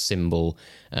emblematic sort of symbol,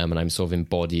 and I'm sort of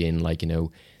embodying like,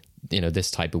 this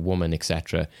type of woman,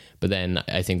 etc. But then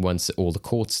I think once all the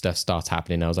court stuff starts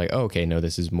happening, I was like, oh, okay, no,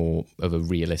 this is more of a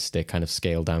realistic kind of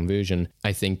scaled down version.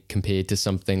 I think compared to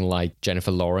something like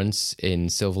Jennifer Lawrence in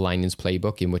Silver Linings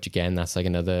Playbook, in which again, that's like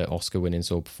another Oscar winning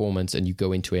sort of performance, and you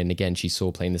go into it and again, she's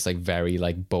sort of playing this like very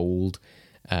like bold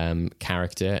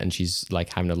character, and she's like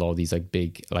having a lot of these like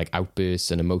big like outbursts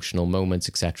and emotional moments,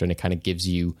 etc. And it kind of gives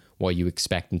you what you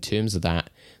expect in terms of that.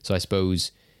 So I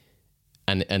suppose,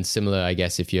 and similar, I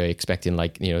guess, if you're expecting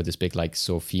like, this big like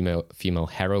sort of female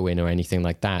heroine or anything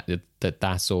like that,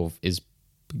 that sort of is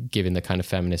giving the kind of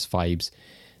feminist vibes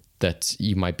that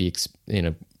you might be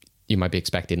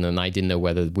expecting. And I didn't know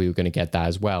whether we were going to get that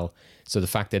as well. So the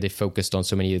fact that it focused on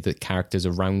so many of the characters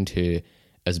around her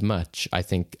as much, I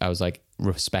think I was like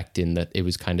respecting that it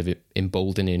was kind of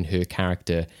emboldening her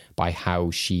character by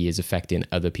how she is affecting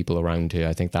other people around her.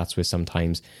 I think that's where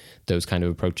sometimes those kind of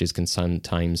approaches can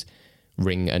sometimes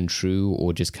ring untrue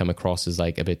or just come across as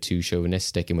like a bit too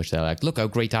chauvinistic, in which they're like, look how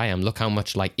great I am, look how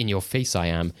much like in your face I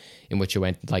am, in which I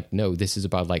went like, no, this is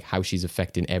about like how she's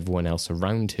affecting everyone else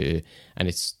around her, and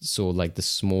it's sort of like the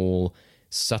small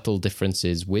subtle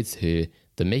differences with her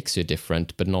that makes her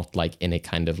different, but not like in a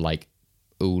kind of like,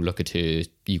 oh, look at her,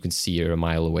 you can see her a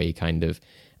mile away kind of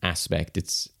aspect.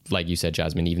 It's like you said,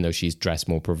 Jasmine, even though she's dressed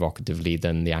more provocatively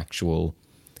than the actual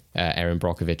Erin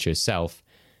Brockovich herself,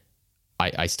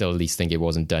 I still at least think it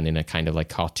wasn't done in a kind of like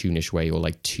cartoonish way or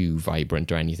like too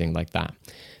vibrant or anything like that.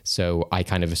 So I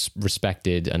kind of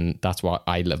respected, and that's what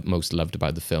I most loved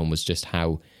about the film, was just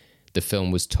how the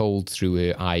film was told through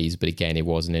her eyes. But again, it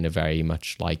wasn't in a very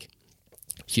much like,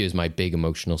 here's my big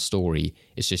emotional story.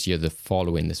 It's just you're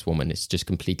following this woman. It's just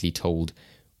completely told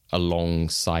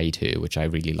alongside her, which I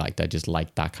really liked. I just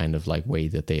liked that kind of like way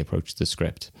that they approached the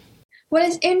script. Well,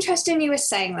 it's interesting you were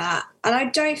saying that, and I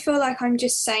don't feel like I'm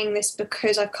just saying this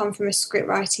because I've come from a script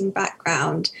writing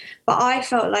background, but I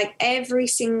felt like every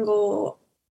single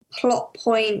plot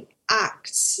point,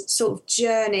 act, sort of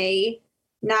journey,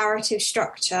 narrative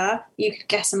structure, you could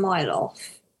guess a mile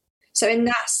off. So in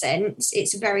that sense,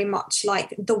 it's very much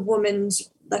like a woman's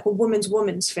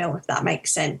film, if that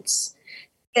makes sense.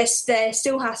 There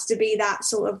still has to be that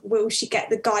sort of, will she get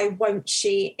the guy, won't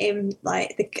she, in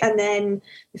like and then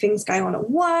the things going on at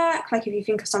work, like if you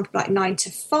think of something like 9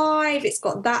 to 5, it's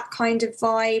got that kind of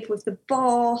vibe with the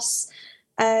boss,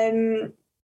 and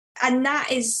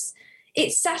that is,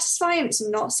 it's satisfying, it's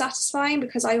not satisfying,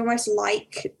 because I almost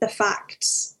like the fact,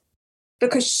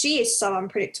 because she is so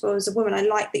unpredictable as a woman, I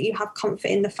like that you have comfort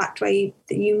in the fact that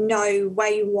you know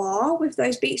where you are with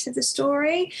those beats of the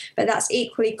story, but that's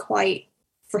equally quite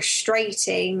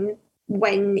frustrating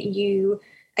when you,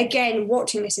 again,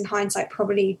 watching this in hindsight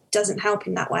probably doesn't help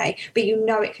in that way, but you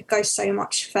know it could go so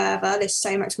much further, there's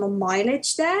so much more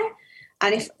mileage there,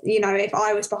 and if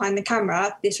I was behind the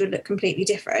camera, this would look completely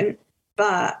different.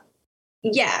 But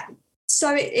yeah,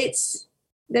 so it's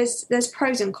there's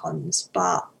pros and cons,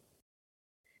 but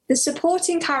the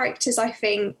supporting characters, I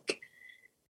think,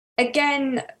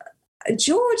 again,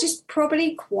 George is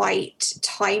probably quite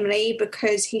timely,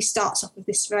 because he starts off with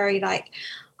this very like,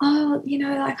 oh,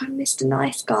 like, I'm Mr.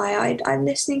 Nice Guy, I'm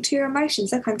listening to your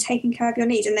emotions, like I'm taking care of your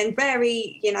needs. And then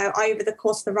very, over the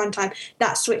course of the runtime,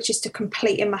 that switches to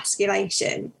complete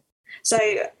emasculation. So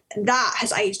that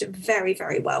has aged very,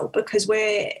 very well, because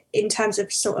we're, in terms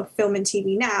of sort of film and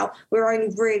TV now, we're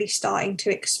only really starting to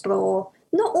explore,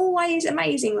 not always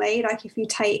amazingly, like if you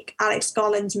take Alex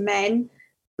Garland's Men,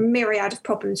 myriad of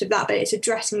problems with that, but it's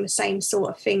addressing the same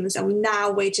sort of things, and now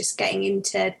we're just getting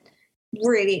into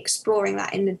really exploring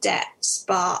that in the depths.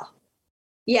 But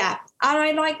yeah,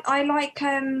 and I like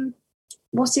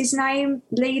what's his name,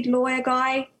 lead lawyer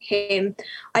guy, him.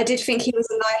 I did think he was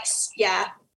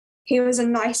he was a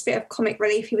nice bit of comic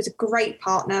relief. He was a great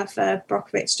partner for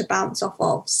Brockovich to bounce off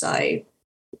of. So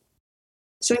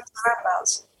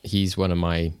roundabouts. He's one of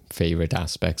my favorite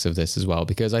aspects of this as well,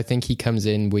 because I think he comes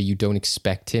in where you don't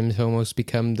expect him to almost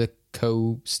become the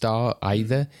co-star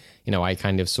either. I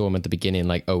kind of saw him at the beginning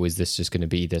like, oh, is this just going to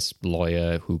be this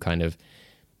lawyer who kind of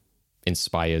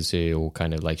inspires her, or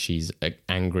kind of like she's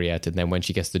angry at it, and then when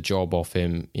she gets the job off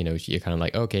him, you're kind of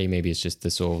like, okay, maybe it's just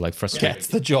this sort of like frustrating. Gets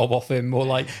the job off him, or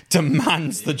like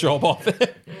demands the job off him.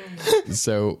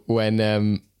 So when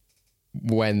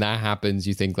that happens,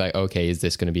 you think like, okay, is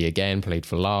this going to be again played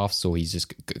for laughs, or he's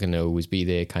just going to always be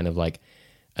there kind of like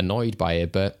annoyed by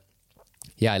it? But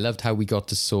Yeah, I loved how we got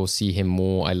to see him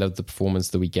more. I love the performance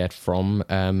that we get from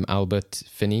Albert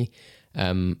Finney.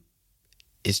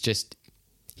 It's just,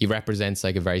 he represents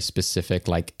like a very specific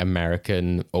like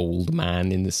American old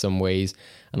man in some ways.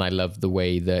 And I love the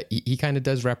way that he kind of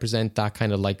does represent that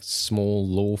kind of like small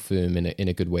law firm in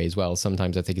a good way as well.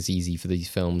 Sometimes I think it's easy for these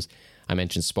films. I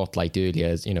mentioned Spotlight earlier,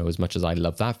 as much as I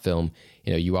love that film,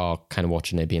 you are kind of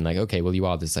watching it being like, okay, well, you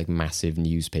are this like massive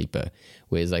newspaper.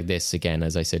 Whereas like this, again,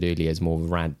 as I said earlier, is more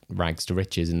of rags to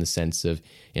riches in the sense of,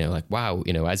 like, wow,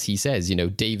 as he says,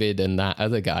 David and that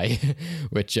other guy,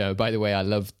 which, by the way, I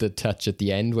loved the touch at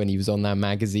the end when he was on that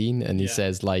magazine and he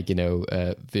says like,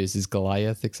 versus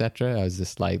Goliath, etc. I was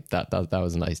just like, that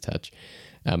was a nice touch.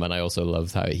 And I also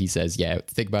loved how he says,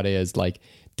 think about it as like,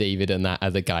 David and that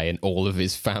other guy and all of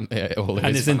his family,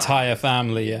 his entire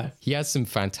family. Yeah, he has some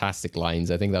fantastic lines.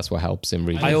 I think that's what helps him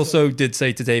really. I also did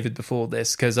say to David before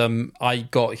this, because I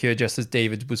got here just as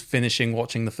David was finishing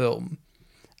watching the film,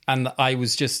 and I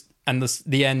was just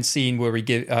the end scene where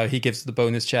he gives the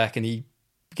bonus check and he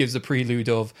gives the prelude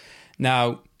of,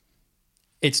 now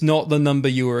it's not the number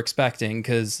you were expecting,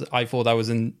 because I thought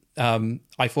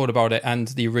I thought about it and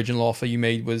the original offer you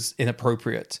made was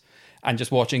inappropriate. And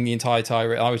just watching the entire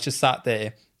tirade, I was just sat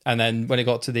there. And then when it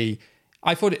got to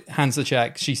I thought it hands the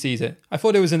check, she sees it. I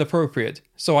thought it was inappropriate,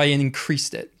 so I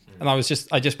increased it. And I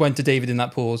just went to David in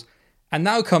that pause. And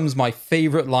now comes my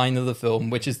favorite line of the film,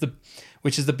 which is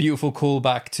the beautiful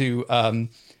callback to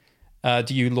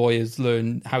do you lawyers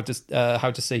learn how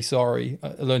to say sorry,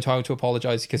 learn how to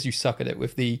apologize because you suck at it?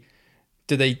 With the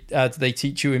do they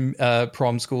teach you in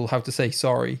prom school how to say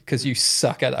sorry because you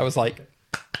suck at it? I was like.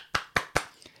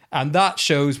 And that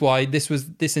shows why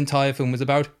this entire film was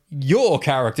about your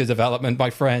character development, my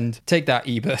friend. Take that,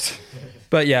 Ebert.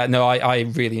 But yeah, no, I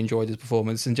really enjoyed his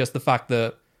performance. And just the fact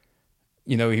that,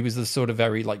 he was the sort of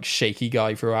very like shaky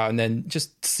guy throughout. And then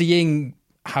just seeing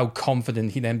how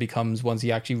confident he then becomes once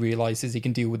he actually realizes he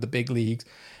can deal with the big leagues,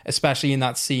 especially in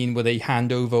that scene where they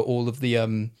hand over all of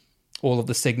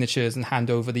the signatures and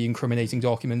hand over the incriminating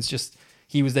documents. Just,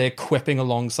 he was there quipping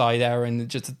alongside Aaron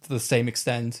just to the same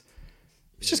extent.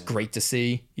 It's just great to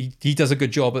see. He does a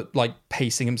good job at like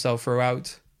pacing himself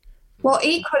throughout. Well,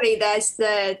 equally, there's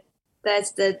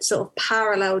the sort of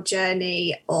parallel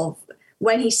journey of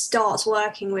when he starts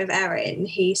working with Erin.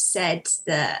 He said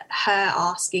that her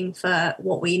asking for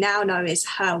what we now know is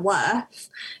her worth.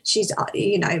 She's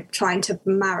trying to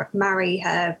marry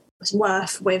her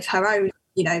worth with her own,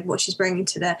 what she's bringing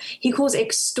to he calls it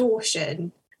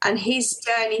extortion. And his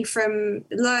journey from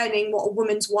learning what a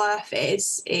woman's worth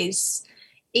is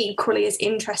equally as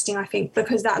interesting, I think,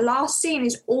 because that last scene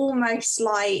is almost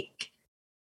like,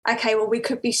 okay, well, we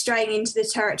could be straying into the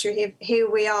territory. Here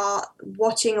we are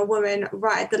watching a woman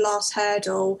right at the last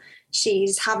hurdle.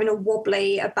 She's having a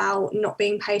wobbly about not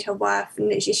being paid her worth,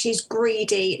 and she's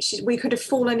greedy. We could have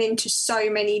fallen into so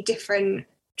many different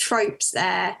tropes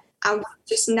there, and we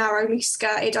just narrowly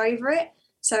skirted over it.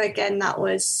 So again,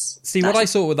 what I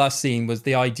saw with that scene was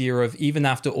the idea of, even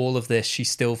after all of this, she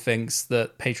still thinks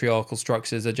that patriarchal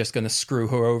structures are just going to screw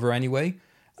her over anyway.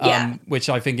 Which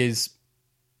I think is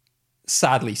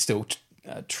sadly still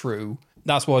true.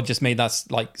 That's what just made that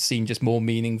like scene just more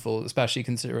meaningful, especially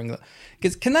considering that.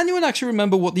 Because can anyone actually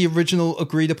remember what the original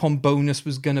agreed upon bonus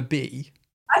was going to be?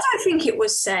 I don't think it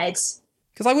was said.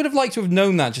 Because I would have liked to have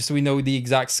known that, just so we know the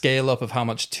exact scale up of how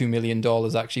much $2 million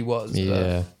actually was.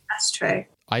 Yeah. That's true.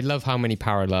 I love how many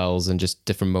parallels and just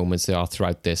different moments there are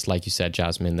throughout this, like you said,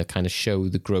 Jasmine, that kind of show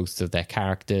the growth of their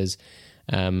characters.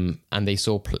 And they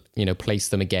place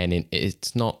them again.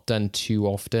 It's not done too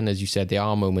often. As you said, there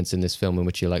are moments in this film in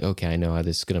which you're like, okay, I know how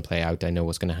this is going to play out. I know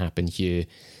what's going to happen here.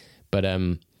 But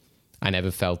I never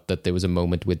felt that there was a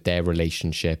moment with their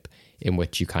relationship in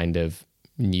which you kind of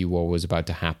knew what was about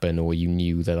to happen, or you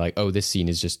knew that like, oh, this scene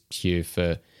is just here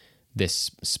for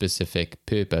this specific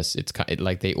purpose. It's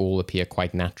like they all appear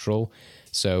quite natural.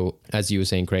 So as you were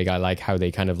saying, Craig, I like how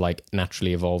they kind of like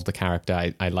naturally evolve the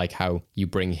character. I like how you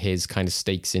bring his kind of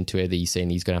stakes into it, that he's saying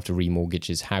he's going to have to remortgage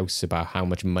his house, about how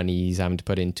much money he's having to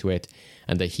put into it,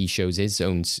 and that he shows his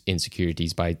own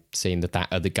insecurities by saying that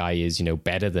other guy is,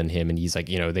 better than him, and he's like,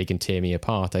 they can tear me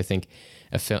apart. I think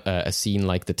a scene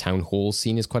like the town hall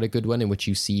scene is quite a good one, in which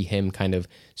you see him kind of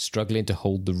struggling to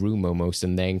hold the room almost,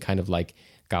 and then kind of like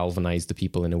galvanize the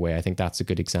people in a way. I think that's a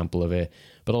good example of it.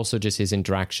 But also just his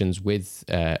interactions with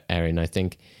Erin. I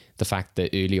think the fact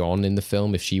that early on in the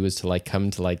film, if she was to like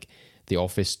come to like the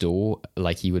office door,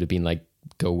 like he would have been like,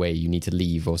 go away, you need to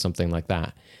leave, or something like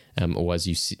that. Or as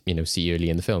you see early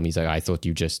in the film, he's like, I thought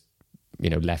you just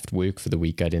left work for the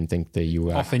week. I didn't think that you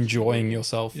were off enjoying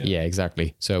yourself. Yeah,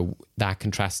 exactly. So that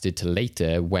contrasted to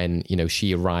later when,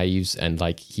 she arrives and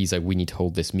like, he's like, we need to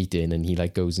hold this meeting, and he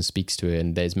like goes and speaks to her.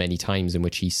 And there's many times in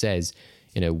which he says,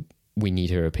 we need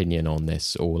her opinion on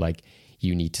this, or like,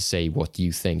 you need to say what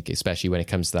you think, especially when it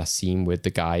comes to that scene where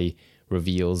the guy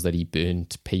reveals that he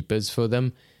burnt papers for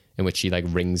them, in which she like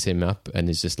rings him up and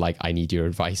is just like, I need your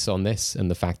advice on this. And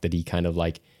the fact that he kind of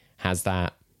like has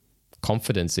that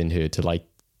confidence in her to like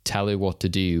tell her what to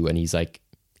do, and he's like,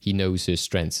 he knows her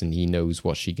strengths and he knows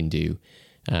what she can do.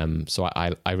 So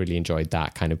I really enjoyed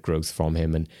that kind of growth from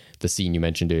him. And the scene you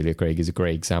mentioned earlier, Craig, is a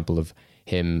great example of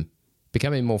him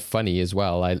becoming more funny as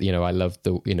well. I love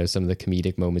the some of the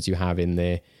comedic moments you have in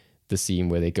there. The scene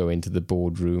where they go into the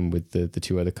boardroom with the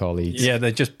two other colleagues. Yeah,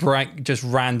 they just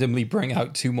randomly bring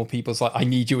out two more people. It's like, I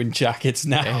need you in jackets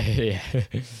now.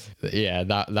 Yeah,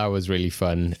 that was really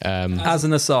fun. As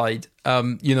an aside,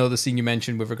 the scene you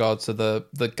mentioned with regards to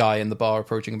the guy in the bar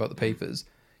approaching about the papers.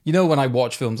 When I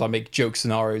watch films, I make joke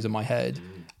scenarios in my head.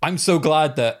 I'm so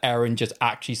glad that Erin just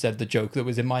actually said the joke that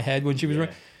was in my head when she was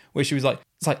where she was like,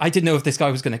 it's like, I didn't know if this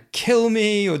guy was going to kill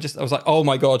me or just, I was like, oh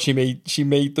my God, she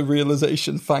made the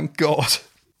realization. Thank God.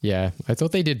 Yeah, I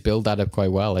thought they did build that up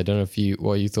quite well. I don't know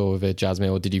what you thought of it, Jasmine,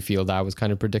 or did you feel that was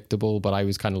kind of predictable? But I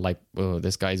was kind of like, oh,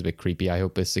 this guy's a bit creepy. I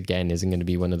hope this again isn't going to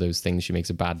be one of those things she makes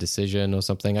a bad decision or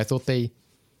something. I thought they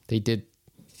did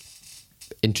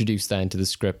introduce that into the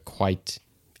script quite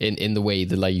in the way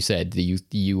that, like you said,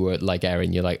 you were like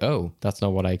Erin, you're like, oh, that's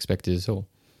not what I expected at all.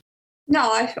 No,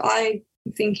 I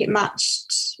think it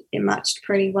matched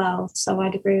pretty well. So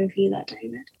I'd agree with you there,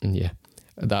 David. Yeah.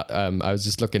 That I was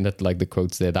just looking at like the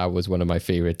quotes there. That was one of my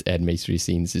favorite Ed Maestri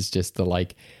scenes. It's just the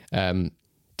like,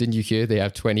 didn't you hear they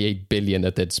have 28 billion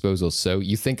at their disposal? So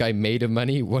you think I made of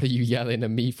money? What are you yelling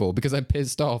at me for? Because I'm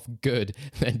pissed off. Good.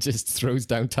 Then just throws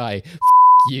down Ty.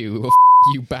 You or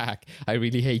you back. I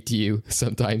really hate you.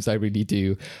 Sometimes I really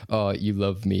do. Oh, you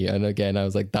love me. And again, I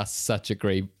was like, that's such a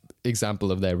great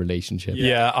example of their relationship.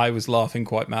 Yeah, I was laughing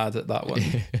quite mad at that one.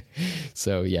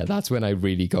 So yeah, that's when I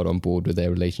really got on board with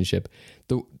their relationship.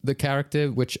 The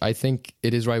character, which I think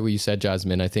it is right what you said,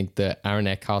 Jasmine, I think that Aaron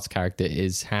Eckhart's character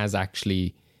has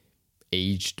actually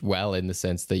aged well in the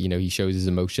sense that, he shows his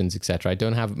emotions, etc. I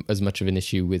don't have as much of an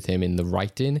issue with him in the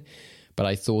writing, but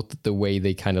I thought that the way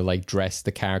they kind of like dressed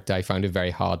the character, I found it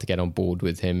very hard to get on board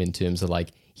with him in terms of like,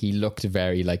 he looked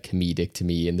very like comedic to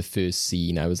me in the first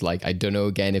scene. I was like, I don't know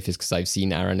again if it's because I've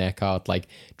seen Aaron Eckhart like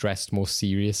dressed more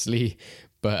seriously,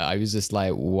 but I was just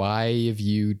like, why have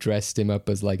you dressed him up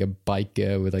as like a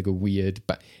biker with like a weird,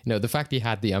 but the fact he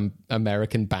had the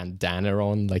American bandana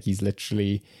on, like he's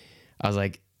literally, I was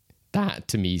like, that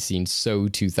to me seemed so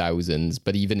 2000s,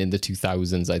 but even in the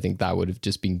 2000s, I think that would have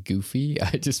just been goofy.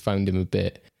 I just found him a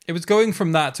bit. It was going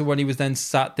from that to when he was then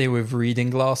sat there with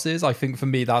reading glasses. I think for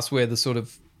me, that's where the sort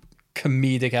of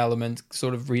comedic element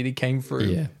sort of really came through.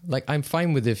 Yeah. Like, I'm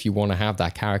fine with if you want to have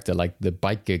that character, like the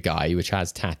biker guy, which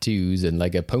has tattoos and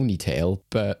like a ponytail,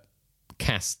 but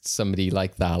cast somebody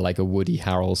like that, like a Woody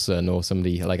Harrelson or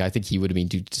somebody, like I think he would have been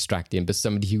too distracting, but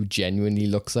somebody who genuinely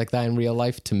looks like that in real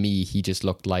life, to me, he just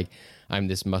looked like, I'm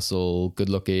this muscle, good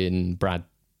looking Brad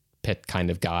Pitt kind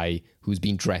of guy who's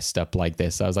been dressed up like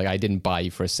this. I was like, I didn't buy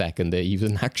for a second that he was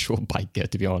an actual biker,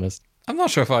 to be honest. I'm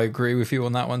not sure if I agree with you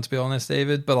on that one, to be honest,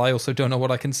 David, but I also don't know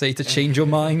what I can say to change your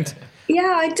mind.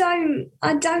 Yeah, I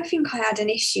don't think I had an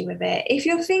issue with it. If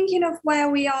you're thinking of where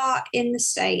we are in the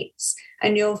States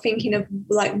and you're thinking of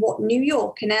like what New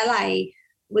York and LA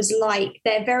was like,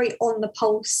 they're very on the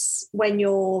pulse when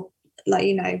you're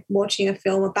like, watching a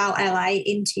film about LA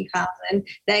in 2000,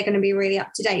 they're going to be really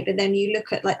up to date. But then you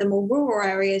look at like the more rural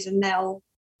areas and they'll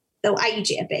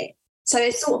age it a bit. So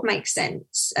it sort of makes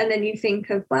sense. And then you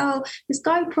think of, well, this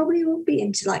guy probably will be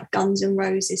into like Guns N'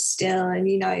 Roses still. And,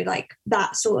 like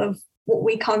that sort of what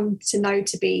we come to know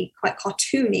to be quite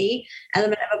cartoony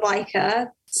element of a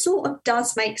biker sort of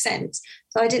does make sense.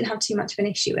 So I didn't have too much of an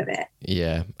issue with it.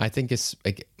 Yeah, I think it's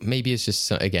like, maybe it's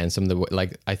just, again, some of the,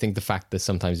 like, I think the fact that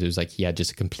sometimes it was like he had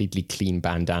just a completely clean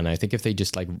bandana. I think if they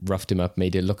just like roughed him up,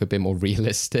 made it look a bit more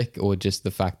realistic, or just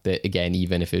the fact that, again,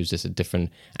 even if it was just a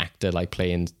different actor like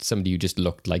playing somebody who just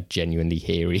looked like genuinely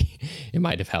hairy, it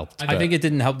might have helped. I think it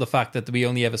didn't help the fact that we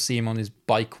only ever see him on his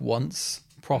bike once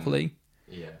properly.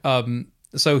 Yeah.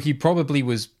 So he probably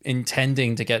was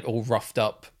intending to get all roughed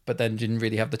up, but then didn't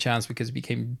really have the chance because he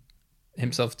became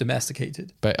himself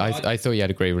domesticated. But I thought he had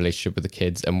a great relationship with the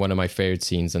kids, and one of my favorite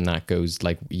scenes, and that goes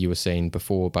like you were saying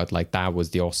before about like that was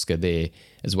the Oscar there,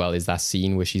 as well as that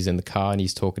scene where she's in the car and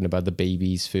he's talking about the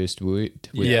baby's first word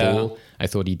with Paul. I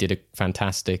thought he did a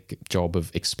fantastic job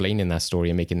of explaining that story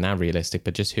and making that realistic,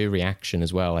 but just her reaction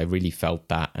as well, I really felt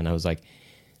that, and I was like,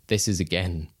 this is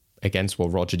again against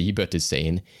what Roger Ebert is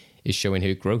saying, is showing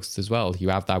her growth as well. You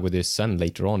have that with her son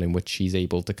later on, in which she's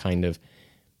able to kind of,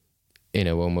 you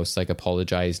know, almost like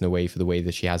apologize in a way for the way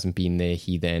that she hasn't been there.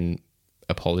 He then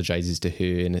apologizes to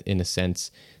her in a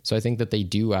sense. So I think that they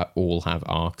do all have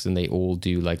arcs, and they all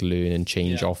do like learn and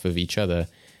change off of each other.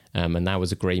 And that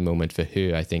was a great moment for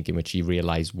her, I think, in which she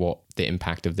realized what the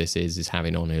impact of this is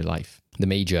having on her life. The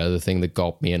major other thing that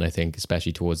got me, and I think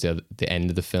especially towards the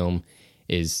end of the film,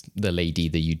 is the lady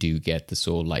that you do get the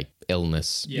sort of like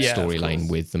illness storyline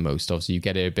with the most. Obviously, you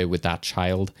get her a bit with that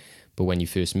child, but when you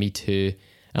first meet her,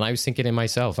 and I was thinking in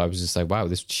myself, I was just like, wow,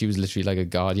 she was literally like a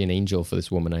guardian angel for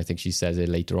this woman. I think she says it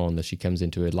later on that she comes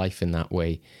into her life in that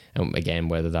way. And again,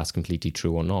 whether that's completely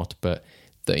true or not, but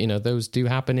that, you know, those do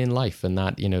happen in life, and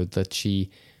that, you know, that she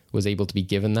was able to be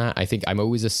given that. I think I'm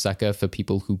always a sucker for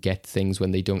people who get things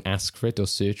when they don't ask for it or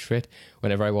search for it.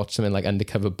 Whenever I watch something like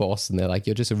Undercover Boss and they're like,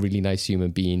 you're just a really nice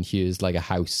human being, here's like a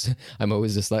house, I'm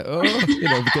always just like, oh, you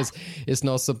know, because it's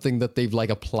not something that they've like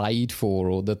applied for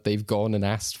or that they've gone and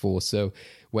asked for. So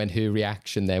when her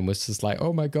reaction then was just like,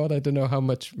 oh my God, I don't know how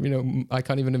much, you know, I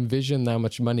can't even envision that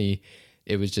much money.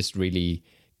 It was just really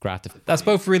gratifying. That's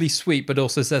both really sweet, but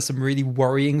also says some really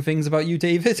worrying things about you,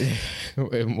 David.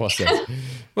 What's that?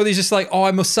 Well, he's just like, oh,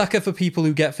 I'm a sucker for people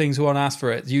who get things who aren't asked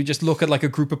for it. You just look at like a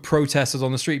group of protesters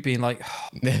on the street being like,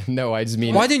 no, I just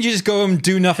mean, why didn't you just go and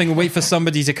do nothing and wait for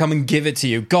somebody to come and give it to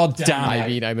you? God damn it. I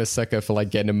mean, I'm a sucker for like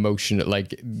getting emotional,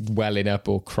 like welling up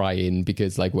or crying,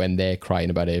 because like when they're crying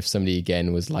about it, if somebody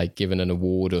again was like given an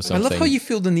award or something. I love how you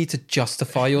feel the need to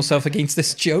justify yourself against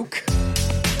this joke.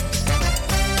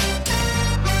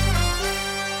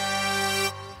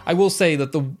 I will say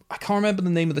that I can't remember the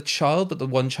name of the child, but the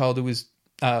one child who was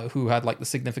who had like the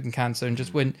significant cancer, and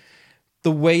just when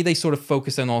the way they sort of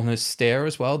focused in on her stare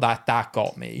as well, that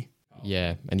got me.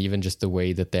 Yeah, and even just the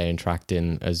way that they're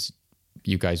interacting, as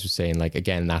you guys were saying, like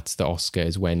again, that's the Oscar,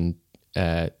 is when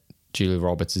Julia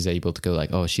Roberts is able to go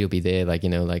like, oh, she'll be there, like, you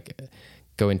know, like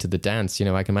go into the dance, you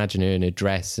know, I can imagine her in a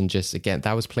dress, and just again,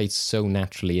 that was played so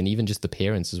naturally, and even just the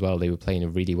parents as well, they were playing it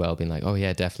really well, being like, oh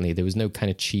yeah, definitely, there was no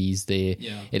kind of cheese there.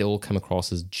 It all come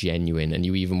across as genuine, and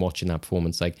you even watching that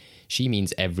performance, like she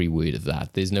means every word of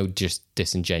that. There's no just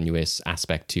disingenuous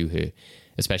aspect to her,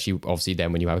 especially obviously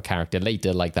then when you have a character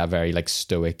later like that very like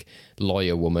stoic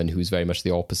lawyer woman who's very much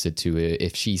the opposite to her.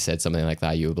 If she said something like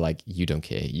that, you'd be like, you don't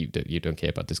care, you don't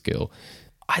care about this girl.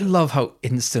 I love how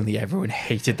instantly everyone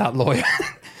hated that lawyer.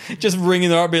 Just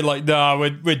ringing her up being like, nah,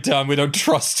 we're done, we don't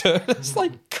trust her. It's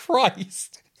like,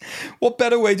 Christ. What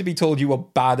better way to be told you were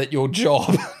bad at your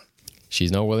job?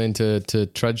 She's not willing to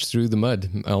trudge through the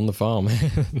mud on the farm.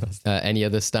 Any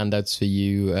other standouts for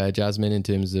you, Jasmine, in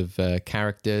terms of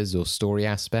characters or story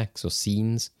aspects or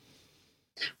scenes?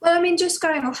 Well, I mean, just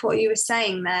going off what you were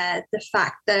saying there, the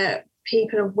fact that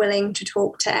people are willing to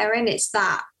talk to Erin, it's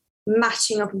that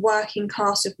matching of working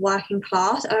class with working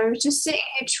class. And I was just sitting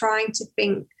here trying to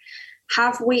think,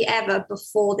 have we ever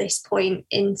before this point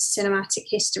in cinematic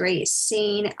history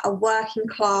seen a working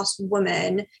class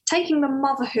woman, taking the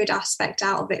motherhood aspect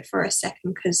out of it for a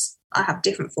second, because I have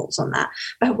different thoughts on that,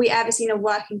 but have we ever seen a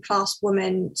working class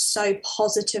woman so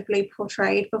positively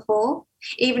portrayed before?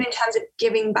 Even in terms of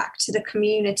giving back to the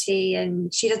community,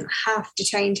 and she doesn't have to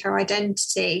change her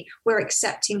identity. We're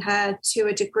accepting her to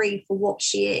a degree for what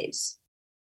she is.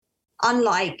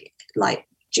 Unlike like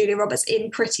Julia Roberts in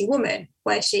Pretty Woman,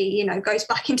 where she, you know, goes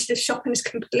back into the shop and is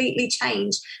completely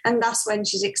changed, and that's when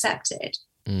she's accepted.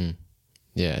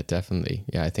 Yeah, definitely.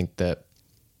 Yeah, I think that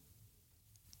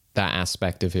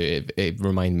aspect of it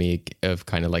reminded me of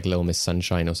kind of like Little Miss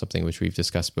Sunshine or something, which we've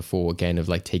discussed before, again, of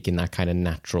like taking that kind of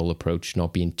natural approach,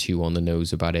 not being too on the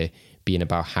nose about it, being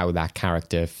about how that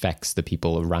character affects the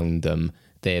people around them.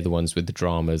 They're the ones with the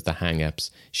dramas, the hang-ups.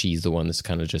 She's the one that's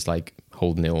kind of just like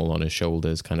holding it all on her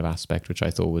shoulders kind of aspect, which I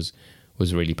thought was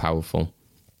really powerful.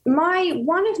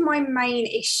 One of my main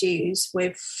issues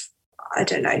with, I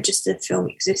don't know, just the film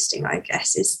existing, I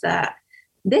guess, is that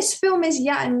this film is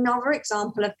yet another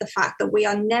example of the fact that we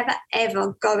are never,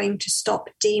 ever going to stop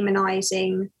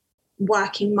demonizing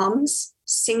working mums,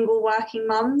 single working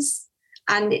mums.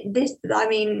 And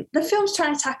the film's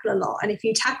trying to tackle a lot. And if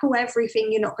you tackle everything,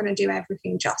 you're not going to do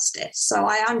everything justice. So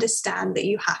I understand that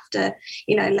you have to,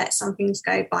 let some things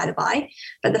go by the by.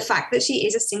 But the fact that she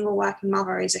is a single working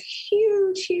mother is a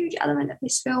huge, huge element of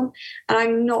this film. And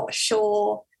I'm not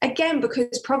sure, again,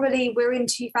 because probably we're in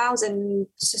 2000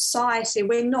 society,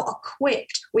 we're not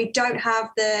equipped. We don't have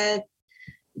the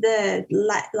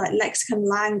lexicon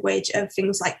language of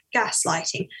things like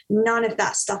gaslighting. None of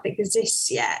that stuff exists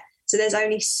yet. So there's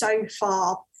only so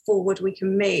far forward we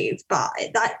can move, but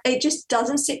it just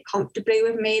doesn't sit comfortably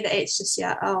with me that it's just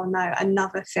oh no,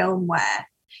 another film where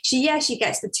she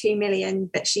gets the 2 million,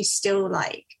 but she's still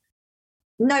like,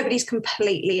 nobody's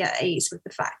completely at ease with the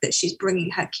fact that she's bringing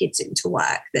her kids into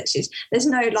work, there's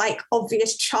no like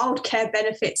obvious childcare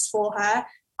benefits for her.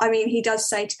 I mean, he does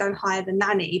say to go and hire the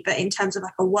nanny, but in terms of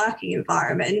like a working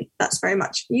environment, that's very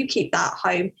much, you keep that at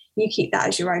home, you keep that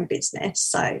as your own business.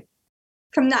 So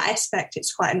from that aspect,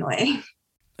 it's quite annoying.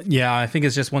 Yeah, I think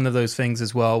it's just one of those things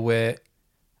as well where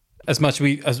as much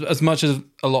as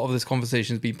a lot of this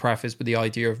conversation has been prefaced with the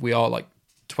idea of we are like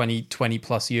 20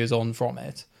 plus years on from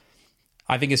it,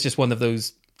 I think it's just one of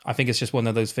those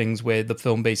things where the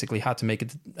film basically had to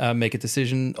make a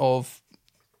decision of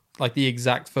like the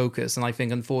exact focus. And I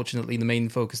think unfortunately the main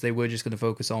focus they were just going to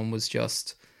focus on was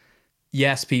just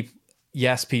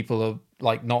people are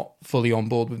like not fully on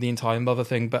board with the entire mother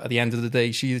thing, but at the end of the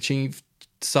day, she achieved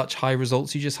such high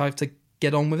results. You just have to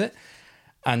get on with it.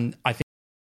 And I think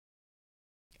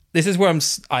this is where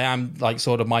I am like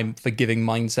sort of my forgiving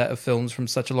mindset of films from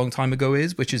such a long time ago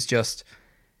which is just,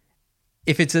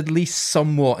 if it's at least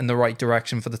somewhat in the right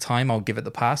direction for the time, I'll give it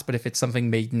the pass. But if it's something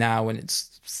made now and it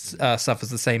suffers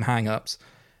the same hang-ups,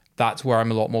 that's where I'm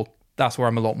a lot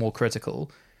more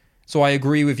critical. So I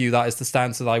agree with you. That is the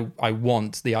stance that I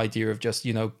want, the idea of just,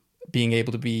 being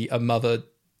able to be a mother,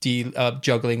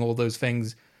 juggling all those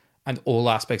things and all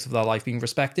aspects of their life being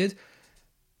respected.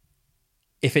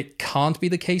 If it can't be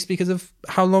the case because of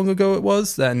how long ago it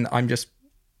was, then I'm just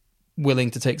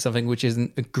willing to take something which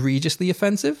isn't egregiously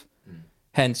offensive.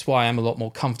 Hence why I'm a lot more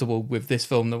comfortable with this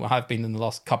film than I have been in the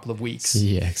last couple of weeks.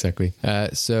 Yeah, exactly.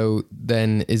 So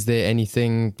then is there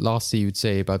anything lastly you would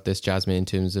say about this, Jasmine, in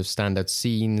terms of standout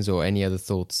scenes or any other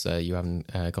thoughts you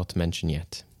haven't got to mention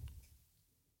yet?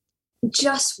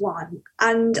 Just one.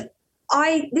 And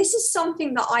this is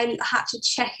something that I had to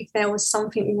check if there was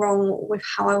something wrong with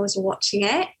how I was watching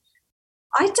it.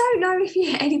 I don't know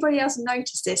if anybody else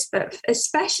noticed this, but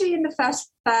especially in the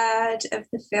first third of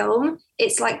the film,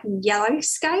 it's like yellow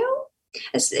scale.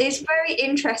 It's very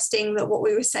interesting that what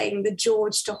we were saying, the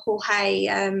George to Jorge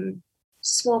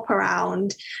swap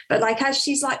around, but like as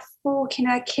she's like forking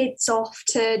her kids off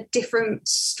to different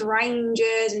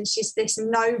strangers and she's this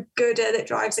no-gooder that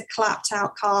drives a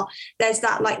clapped-out car, there's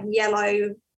that like yellow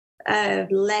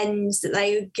lens that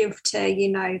they give to,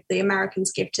 the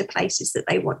Americans give to places that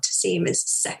they want to see them as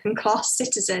second-class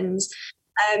citizens.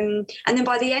 And then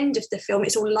by the end of the film,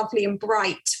 it's all lovely and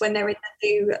bright when they're in the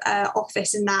new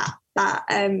office, and that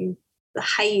the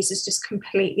haze is just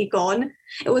completely gone.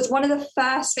 It was one of the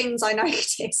first things I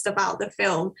noticed about the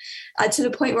film, to the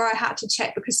point where I had to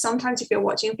check, because sometimes if you're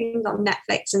watching things on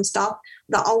Netflix and stuff,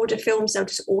 the older films, they'll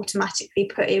just automatically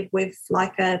put it with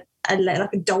like a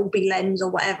Dolby lens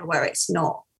or whatever, where it's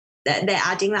not, they're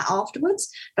adding that afterwards.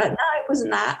 But no, it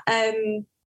wasn't that.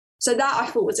 So that I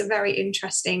thought was a very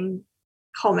interesting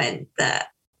comment, that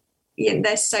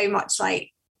there's so much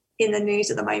like in the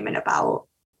news at the moment about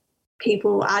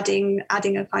people adding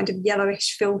a kind of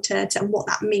yellowish filter to what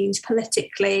that means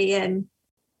politically, and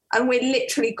we're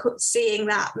literally seeing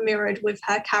that mirrored with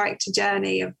her character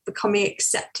journey of becoming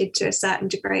accepted to a certain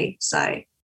degree. So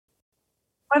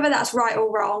whether that's right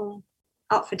or wrong,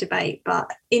 up for debate,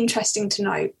 but interesting to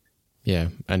note. Yeah,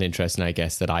 and interesting, I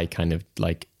guess, that I kind of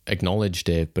like acknowledged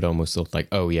it, but almost thought like,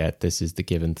 oh yeah, this is the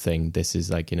given thing. This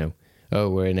is like, oh,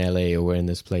 we're in LA or we're in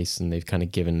this place, and they've kind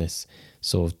of given this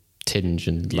sort of tinge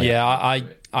and like, yeah,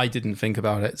 I didn't think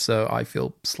about it, so I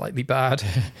feel slightly bad.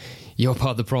 You're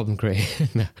part of the problem, Craig.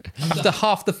 No. After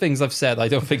half the things I've said, I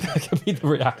don't think that can be the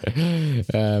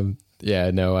reaction.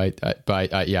 Yeah, no, I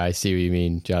see what you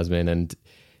mean, Jasmine, and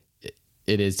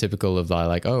it is typical of that,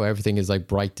 like, oh, everything is like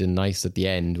bright and nice at the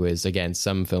end, whereas again,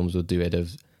 some films will do it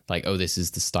of like, oh, this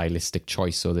is the stylistic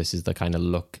choice, or this is the kind of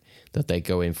look that they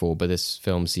go in for. But this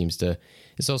film seems to,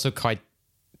 it's also quite,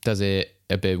 does it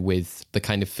a bit with the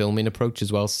kind of filming approach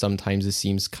as well. Sometimes it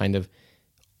seems kind of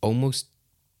almost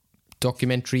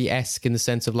documentary-esque in the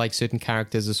sense of like certain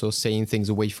characters are sort of saying things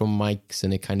away from mics,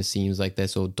 and it kind of seems like they're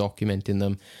sort of documenting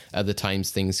them. Other times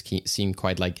things seem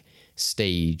quite like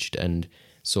staged and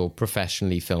so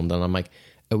professionally filmed, and I'm like,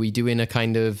 are we doing a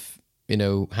kind of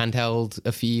handheld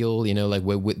a feel, like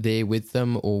we're there with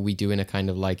them, or we doing a kind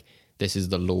of like, this is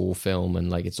the law film and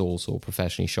like it's also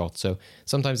professionally shot. So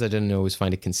sometimes I didn't always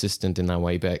find it consistent in that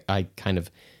way, but I kind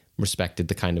of respected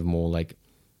the kind of more like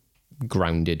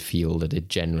grounded feel that it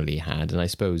generally had. And I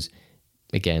suppose,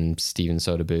 again, Steven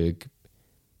Soderbergh,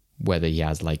 whether he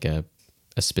has like a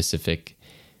specific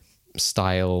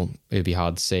style, it'd be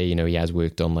hard to say. He has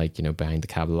worked on like, Behind the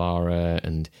Caballera,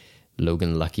 and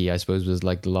Logan Lucky, I suppose, was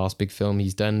like the last big film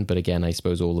he's done. But again, I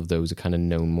suppose all of those are kind of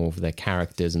known more for their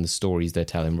characters and the stories they're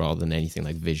telling rather than anything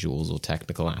like visuals or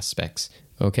technical aspects.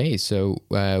 Okay, so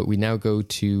we now go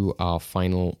to our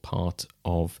final part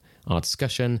of our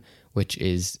discussion, which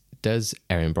is, does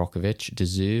Erin Brockovich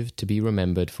deserve to be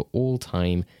remembered for all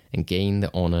time and gain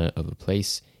the honour of a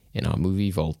place in our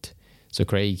movie vault? So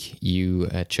Craig, you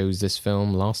chose this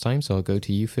film last time, so I'll go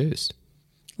to you first.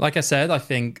 Like I said, I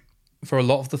think for a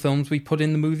lot of the films we put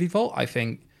in the movie vault, I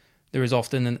think there is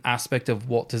often an aspect of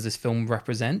what does this film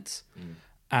represent.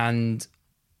 And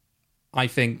I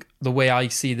think the way I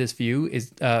see this film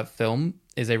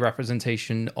is a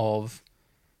representation of,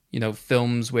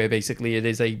 films where basically it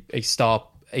is a star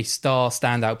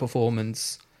standout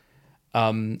performance,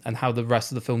 and how the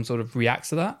rest of the film sort of reacts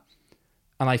to that.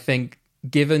 And I think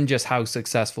given just how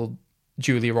successful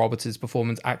Julia Roberts'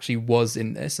 performance actually was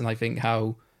in this, and I think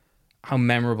how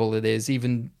memorable it is,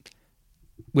 even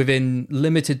within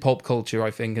limited pop culture,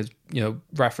 I think has,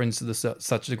 referenced to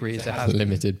such a degree as it has.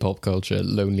 Limited pop culture,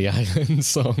 Lonely Island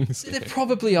songs. There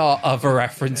probably are other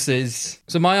references.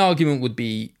 So my argument would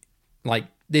be, like,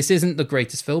 this isn't the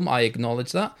greatest film. I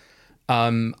acknowledge that.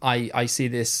 I see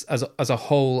this as a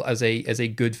whole as a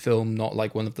good film, not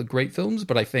like one of the great films,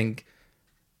 but I think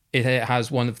it has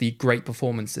one of the great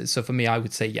performances. So for me, I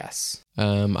would say yes.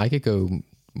 I could go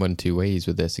 1-2 ways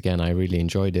with this. Again, I really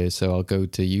enjoyed it, so I'll go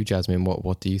to you, Jasmine.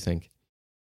 What do you think?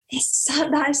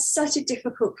 That is such a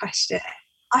difficult question.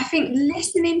 I think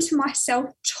listening to myself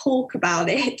talk about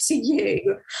it to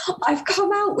you, I've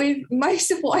come out with most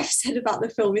of what I've said about the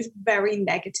film is very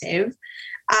negative,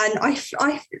 and I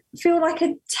feel like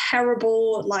a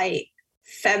terrible, like,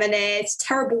 feminist,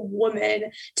 terrible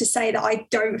woman to say that I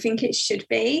don't think it should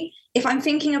be. If I'm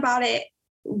thinking about it,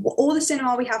 all the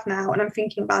cinema we have now, and I'm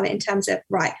thinking about it in terms of,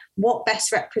 right, what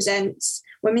best represents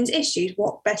women's issues,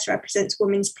 what best represents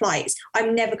women's plights,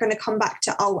 I'm never going to come back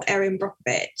to, Erin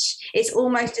Brockovich. It's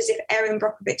almost as if Erin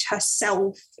Brockovich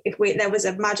herself, there was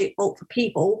a magic vault for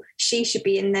people, she should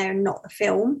be in there and not the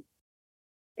film.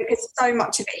 Because so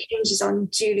much of it hinges on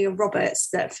Julia Roberts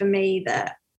that for me,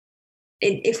 that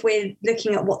if we're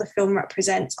looking at what the film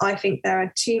represents, I think there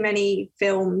are too many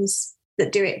films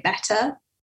that do it better.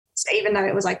 So even though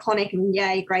it was iconic and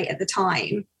yay, great at the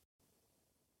time,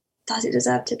 does it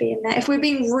deserve to be in there? If we're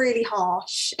being really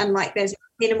harsh and like there's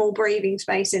minimal breathing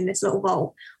space in this little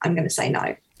vault, I'm going to say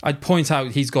no. I'd point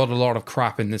out he's got a lot of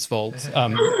crap in this vault.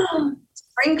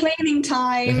 Spring cleaning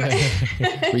time.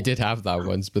 We did have that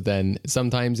once, but then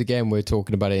sometimes again we're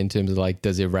talking about it in terms of like,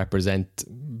 does it represent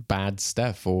bad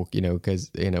stuff, or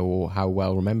because or how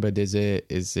well remembered is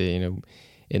it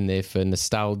in there for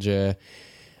nostalgia?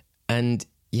 And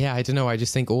yeah, I don't know. I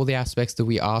just think all the aspects that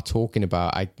we are talking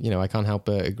about, I can't help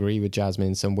but agree with Jasmine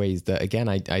in some ways that, again,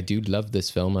 I do love this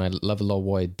film. I love a lot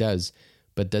what it does,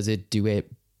 but does it do it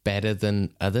better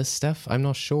than other stuff? I'm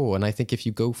not sure. And I think if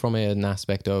you go from an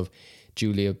aspect of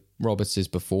Julia Roberts'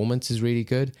 performance is really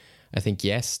good, I think,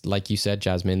 yes, like you said,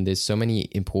 Jasmine, there's so many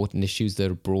important issues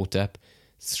that are brought up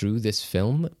through this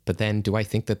film. But then do I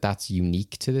think that that's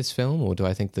unique to this film? Or do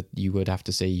I think that you would have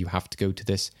to say you have to go to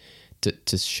this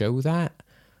to show that?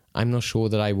 I'm not sure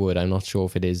that I would. I'm not sure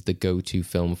if it is the go-to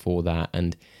film for that.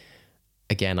 And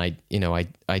again, I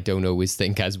don't always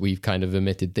think, as we've kind of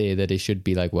admitted there, that it should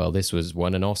be like, well, this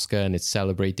won an Oscar and it's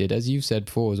celebrated, as you've said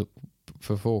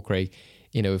before, Craig.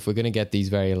 If we're going to get these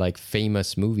very like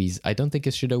famous movies, I don't think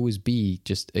it should always be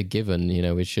just a given.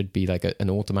 It should be like an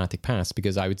automatic pass,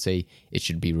 because I would say it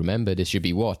should be remembered, it should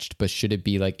be watched, but should it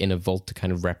be like in a vault to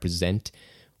kind of represent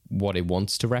what it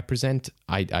wants to represent?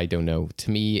 I don't know.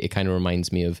 To me, it kind of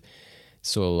reminds me of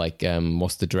sort of like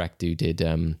what's the director who did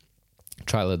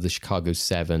Trial of the Chicago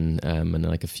 7 and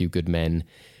like A Few Good Men,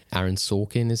 Aaron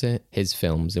Sorkin, is it? His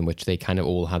films, in which they kind of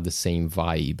all had the same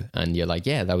vibe, and you're like,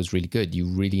 yeah, that was really good. You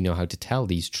really know how to tell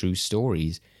these true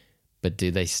stories, but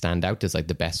do they stand out as like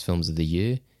the best films of the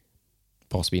year?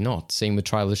 Possibly not. Same with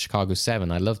Trial of the Chicago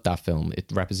 7. I loved that film.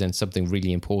 It represents something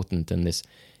really important, and it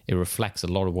reflects a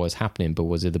lot of what is happening, but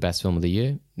was it the best film of the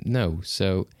year? No.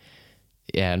 So,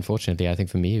 yeah, unfortunately, I think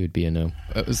for me it would be a no.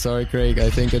 Sorry, Craig. I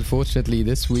think, unfortunately,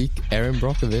 this week, Erin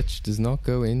Brockovich does not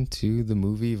go into the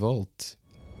movie vault.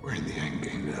 We're in the end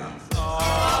game now.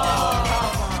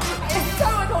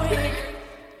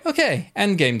 Okay,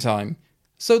 Endgame time.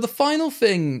 So the final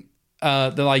thing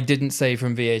that I didn't say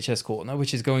from VHS Corner,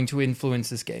 which is going to influence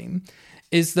this game,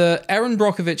 is that Erin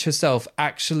Brockovich herself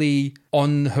actually,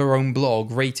 on her own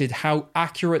blog, rated how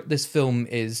accurate this film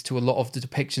is to a lot of the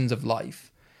depictions of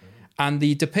life. And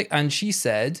and she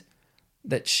said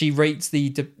that she rates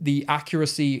the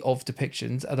accuracy of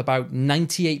depictions at about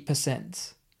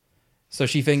 98%. So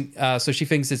she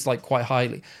thinks it's like quite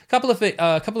highly.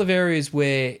 A couple of areas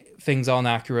where things aren't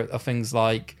accurate are things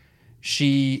like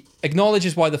she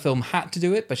acknowledges why the film had to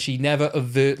do it, but she never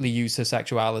overtly used her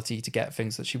sexuality to get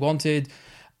things that she wanted.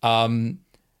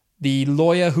 The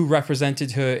lawyer who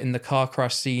represented her in the car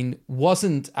crash scene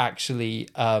wasn't actually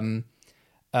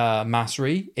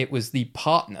Masri. It was the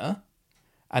partner.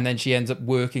 And then she ends up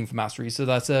working for Masri. So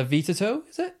that's Vitato,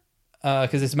 is it?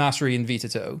 Because it's Masri and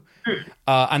Vitato.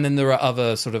 And then there are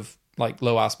other sort of like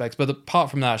low aspects. But apart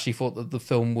from that, she thought that the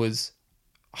film was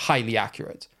highly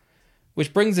accurate.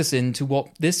 Which brings us into what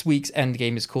this week's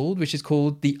Endgame is called, which is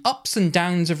called The Ups and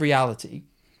Downs of Reality.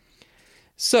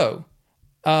 So,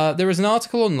 there is an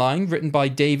article online written by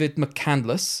David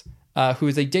McCandless, who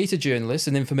is a data journalist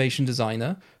and information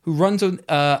designer, who runs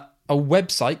a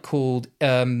website called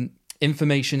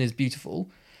Information is Beautiful.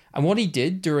 And what he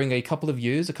did during a couple of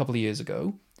years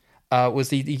ago,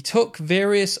 was he took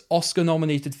various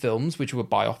Oscar-nominated films, which were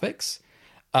biopics,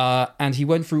 and he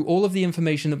went through all of the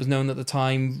information that was known at the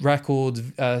time, records,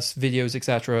 videos,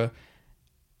 etc.,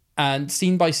 and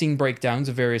scene-by-scene breakdowns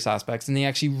of various aspects, and he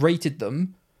actually rated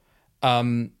them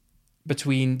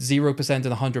between 0% and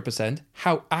 100%,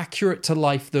 how accurate to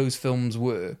life those films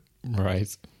were.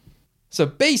 Right. So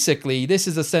basically, this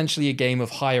is essentially a game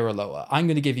of higher or lower. I'm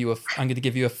going to give you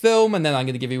a film, and then I'm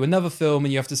going to give you another film,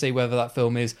 and you have to say whether that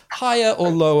film is higher or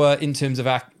lower in terms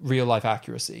of real life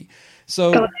accuracy.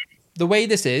 So the way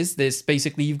this is,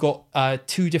 basically you've got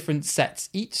two different sets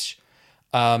each.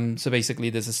 So basically,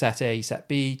 there's a set A, set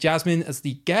B. Jasmine, as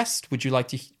the guest, would you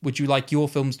like your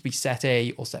films to be set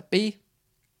A or set B?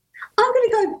 I'm going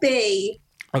to go B.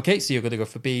 Okay, so you're going to go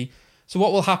for B. So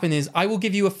what will happen is I will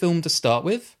give you a film to start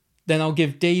with. Then I'll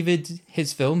give David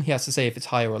his film. He has to say if it's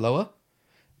higher or lower.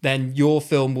 Then your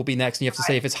film will be next, and you have to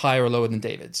say if it's higher or lower than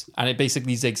David's. And it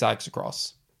basically zigzags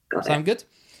across. Sound good?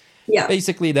 Yeah.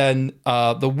 Basically, then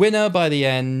the winner by the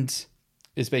end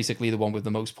is basically the one with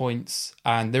the most points,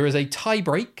 and there is a tie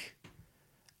break,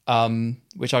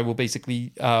 which I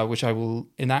will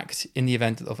enact in the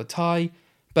event of a tie.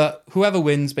 But whoever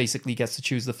wins basically gets to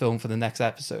choose the film for the next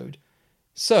episode.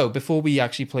 So before we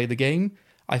actually play the game,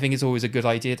 I think it's always a good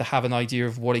idea to have an idea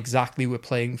of what exactly we're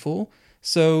playing for.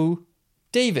 So,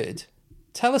 David,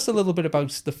 tell us a little bit about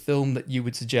the film that you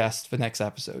would suggest for next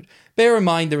episode. Bear in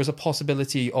mind, there is a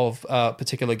possibility of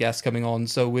particular guests coming on,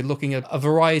 so we're looking at a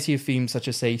variety of themes, such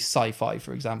as, say, sci-fi,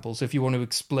 for example. So if you want to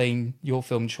explain your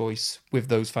film choice with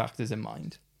those factors in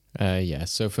mind. Yeah,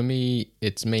 so for me,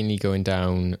 it's mainly going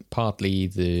down partly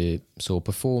the sort of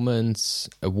performance,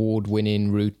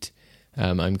 award-winning route.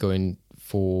 I'm going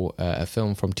for a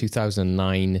film from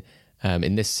 2009.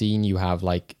 In this scene, you have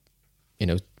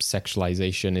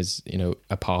sexualization is,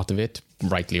 a part of it,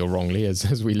 rightly or wrongly,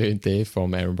 as we learned there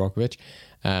from Erin Brockovich.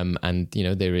 And,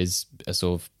 there is a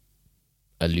sort of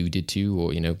alluded to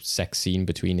or, sex scene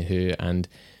between her and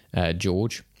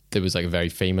George. There was a very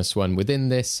famous one within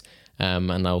this.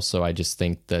 And also I just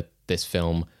think that this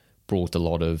film brought a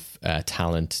lot of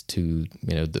talent to,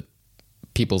 the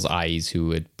people's eyes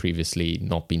who had previously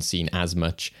not been seen as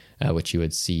much, which you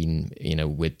had seen,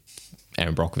 with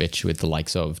Erin Brockovich, with the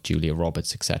likes of Julia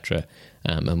Roberts, etc.,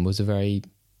 and was a very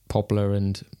popular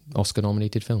and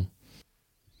Oscar-nominated film.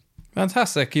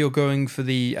 Fantastic. You're going for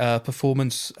the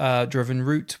performance-driven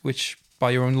route, which,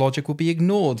 by your own logic, will be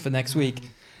ignored for next week.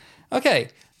 Okay,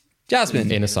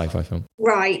 Jasmine. In a sci-fi film.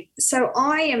 Right. So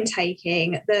I am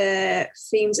taking the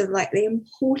themes of the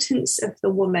importance of the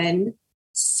woman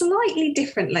slightly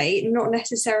differently, not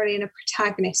necessarily in a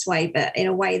protagonist way, but in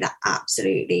a way that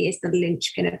absolutely is the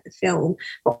linchpin of the film,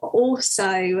 but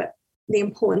also the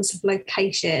importance of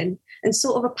location and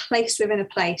sort of a place within a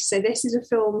place. So this is a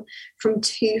film from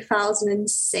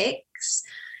 2006.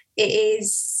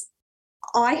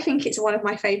 I think it's one of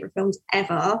my favourite films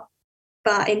ever,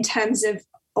 but in terms of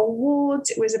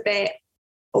awards, it was a bit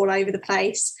all over the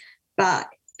place, but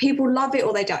people love it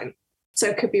or they don't. So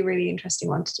it could be a really interesting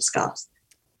one to discuss.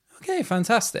 Okay,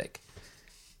 fantastic.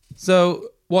 So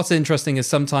what's interesting is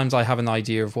sometimes I have an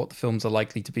idea of what the films are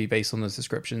likely to be based on those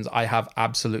descriptions. I have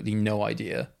absolutely no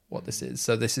idea what this is.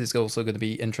 So this is also going to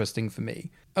be interesting for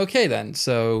me. Okay then,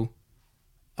 so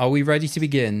are we ready to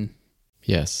begin?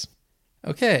 Yes.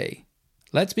 Okay,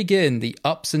 let's begin the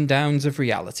ups and downs of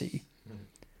reality.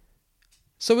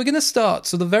 So we're going to start.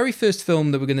 So the very first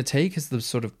film that we're going to take as the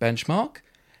sort of benchmark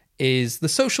is The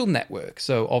Social Network.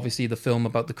 So obviously the film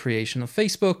about the creation of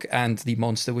Facebook and the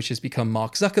monster which has become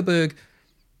Mark Zuckerberg.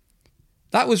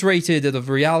 That was rated at a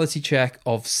reality check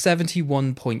of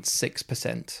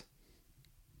 71.6%.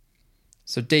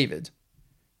 So David,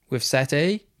 with set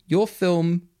A, your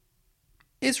film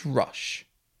is Rush.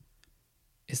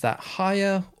 Is that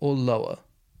higher or lower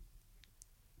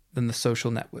than The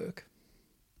Social Network?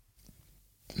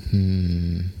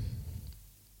 I'm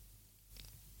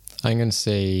going to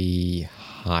say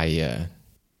higher.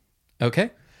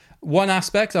 Okay. One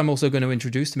aspect I'm also going to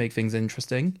introduce to make things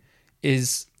interesting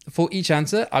is for each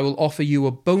answer, I will offer you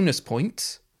a bonus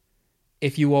point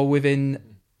if you are within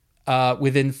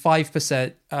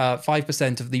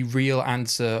 5% of the real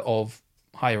answer of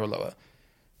higher or lower.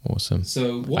 Awesome.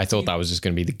 So I thought that was just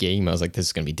going to be the game. I was like, this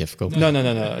is going to be difficult.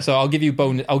 No. So I'll give you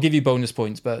bonus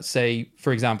points, but say,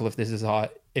 for example, if this is high,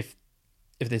 if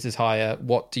this is higher,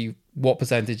 what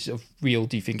percentage of real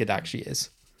do you think it actually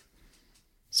is?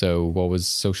 So what was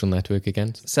Social Network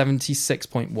again?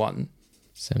 76.1.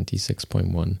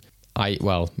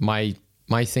 76.1.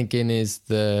 My thinking is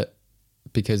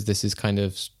because this is kind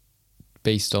of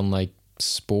based on like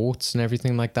sports and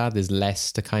everything like that, there's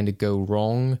less to kind of go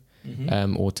wrong.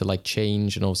 Or to like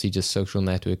change, and obviously just Social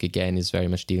Network again is very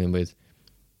much dealing with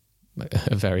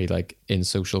a very like in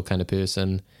social kind of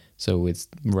person. So with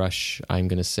Rush, I'm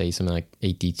going to say something like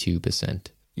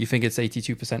 82%. You think it's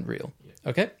 82% real? Yeah.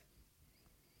 Okay.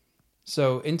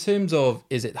 So in terms of,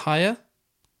 is it higher?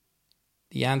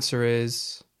 The answer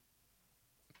is...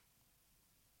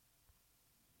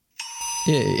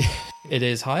 Yeah. It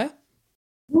is higher.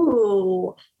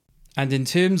 Ooh. And in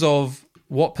terms of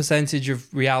what percentage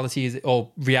of reality is it,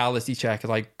 or reality check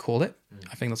as I call it,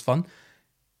 I think that's fun.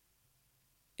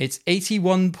 It's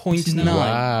 81.9.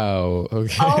 Wow.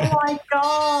 Okay. Oh my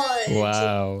god.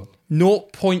 Wow.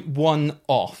 0.1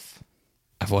 off.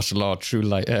 I've watched a lot of true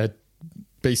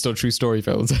based on true story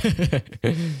films.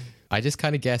 I just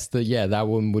kind of guessed that that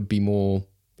one would be more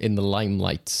in the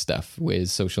limelight stuff,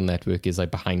 whereas Social Network is like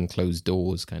behind closed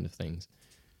doors kind of things.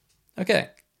 Okay.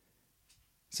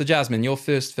 So Jasmine, your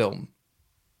first film.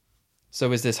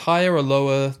 So is this higher or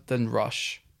lower than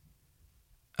Rush?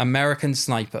 American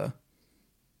Sniper.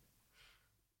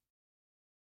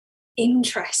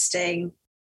 Interesting.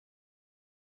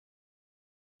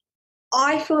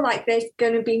 I feel like there's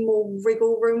going to be more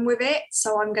wriggle room with it,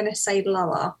 so I'm going to say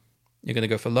lower. You're going to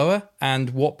go for lower?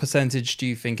 And what percentage do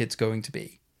you think it's going to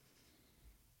be?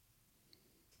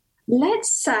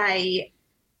 Let's say,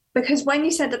 because when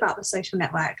you said about The Social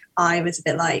Network, I was a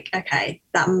bit like, okay,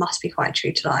 that must be quite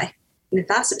true to life. And if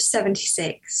that's at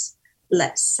 76,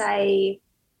 let's say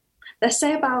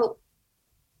about,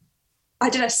 I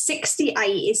don't know, 68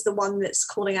 is the one that's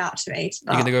calling out to me.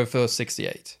 You're going to go for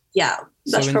 68. Yeah,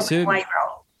 that's So probably my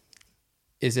role.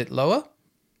 Is it lower?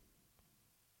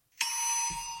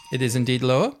 It is indeed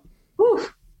lower. Whew.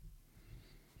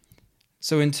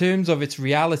 So in terms of its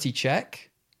reality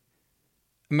check,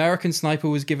 American Sniper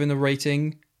was given a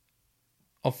rating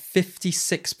of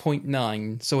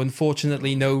 56.9. So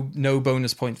unfortunately, no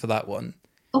bonus point for that one.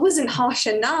 I wasn't harsh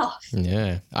enough.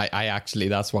 Yeah. I actually,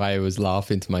 that's why I was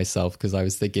laughing to myself, because I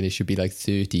was thinking it should be like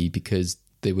 30 because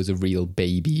there was a real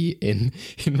baby in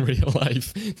real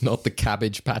life, not the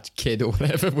Cabbage Patch Kid or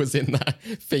whatever was in that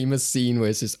famous scene where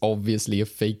it's just obviously a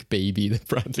fake baby that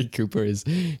Bradley Cooper is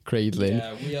cradling.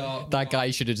 Yeah, that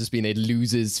guy should have just been, it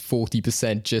loses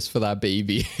 40% just for that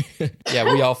baby.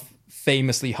 Yeah, we are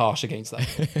famously harsh against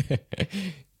that.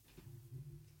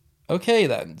 Okay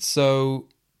then, so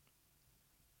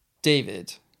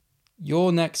David,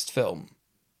 your next film,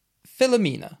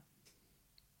 Philomena.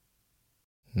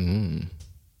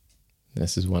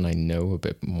 This is one I know a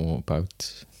bit more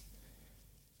about.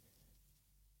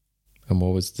 And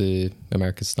what was the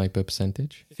American Sniper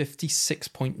percentage?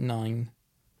 56.9.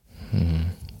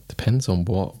 Depends on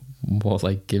what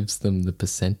like gives them the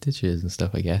percentages and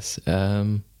stuff, I guess.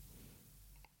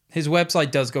 His website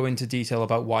does go into detail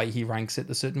about why he ranks it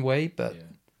a certain way, but yeah.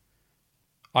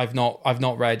 I've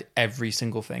not read every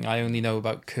single thing. I only know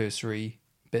about cursory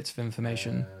bits of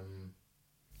information.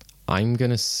 I'm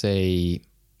gonna say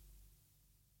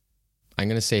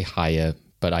higher,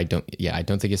 but I don't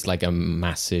think it's like a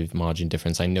massive margin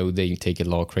difference. I know they take a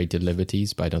lot of creative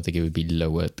liberties, but I don't think it would be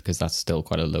lower because that's still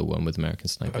quite a low one with American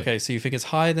Sniper. Okay, so you think it's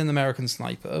higher than American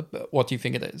Sniper, but what do you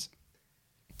think it is?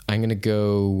 I'm gonna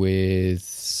go with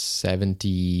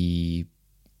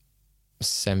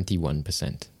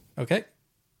 71%. Okay.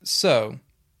 So,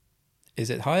 is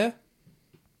it higher?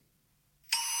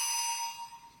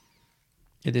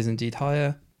 It is indeed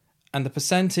higher. And the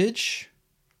percentage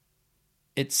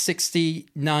It's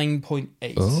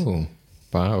 69.8. Oh,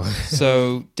 wow.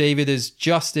 So David is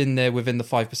just in there within the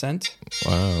 5%.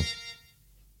 Wow.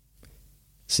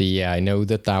 See, yeah, I know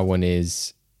that one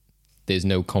is... There's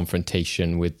no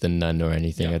confrontation with the nun or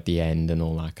anything at the end and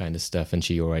all that kind of stuff. And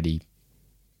she already,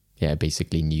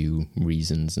 basically knew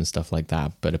reasons and stuff like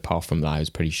that. But apart from that, I was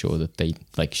pretty sure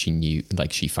that she knew,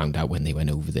 she found out when they went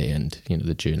over there and,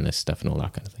 the journalist stuff and all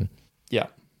that kind of thing. Yeah.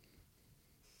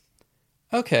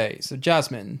 Okay, so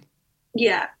Jasmine.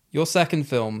 Yeah. Your second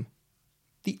film,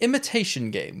 The Imitation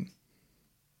Game.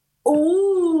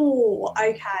 Oh,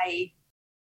 okay.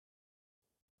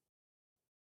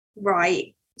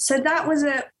 Right. So that was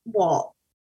a what?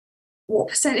 What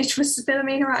percentage was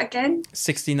Philomena at again?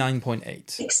 69.8.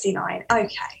 69.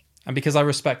 Okay. And because I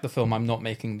respect the film, I'm not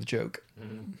making the joke.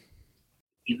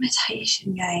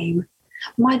 Imitation Game.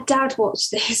 My dad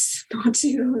watched this not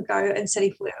too long ago and said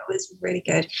he thought it was really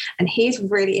good. And he's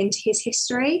really into his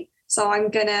history. So I'm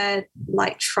going to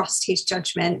trust his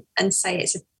judgment and say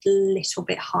it's a little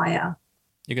bit higher.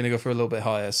 You're going to go for a little bit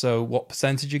higher. So what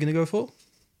percentage are you going to go for?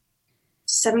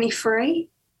 73.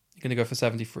 You're going to go for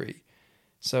 73.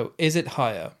 So is it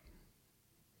higher?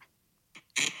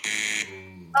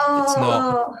 Oh. It's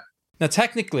not. Now,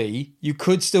 technically, you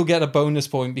could still get a bonus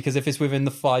point because if it's within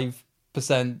the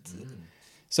 5%.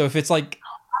 So if it's like...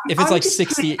 If it's I'm like just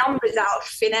 60... numbers out of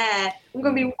thin air. I'm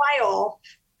going to be way off.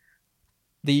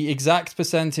 The exact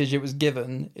percentage it was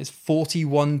given is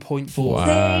 41.4.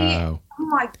 Wow. Oh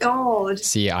my God.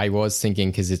 See, I was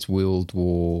thinking because it's World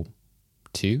War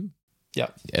II. Yeah.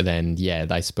 And then,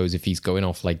 I suppose if he's going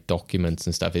off documents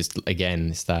and stuff, it's that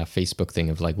Facebook thing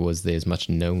of was there as much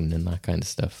known and that kind of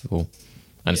stuff. And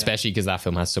especially because that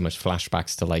film has so much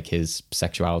flashbacks to his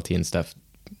sexuality and stuff.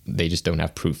 They just don't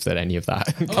have proof that any of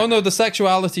that. Oh no, the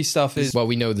sexuality stuff is... Well,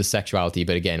 we know the sexuality,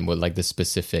 but again, the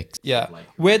specifics. Yeah.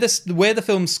 Where the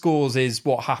film scores is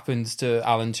what happens to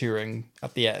Alan Turing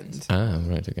at the end. Ah,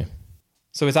 right, okay.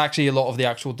 So it's actually a lot of the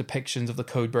actual depictions of the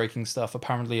code breaking stuff.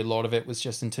 Apparently a lot of it was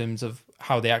just in terms of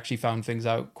how they actually found things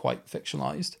out, quite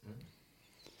fictionalized.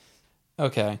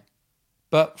 Okay.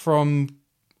 But from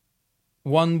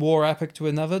one war epic to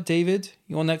another, David,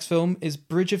 your next film is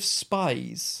Bridge of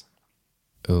Spies.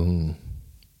 Oh.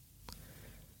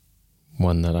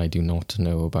 One that I do not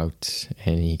know about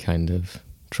any kind of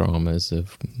dramas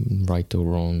of right or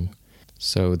wrong.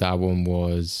 So that one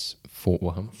was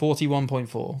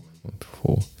 41.4.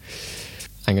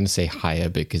 I'm going to say higher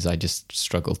because I just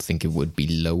struggle to think it would be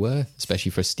lower,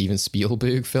 especially for a Steven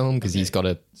Spielberg film because he's got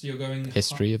a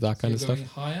history of that kind of stuff.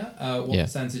 Higher? What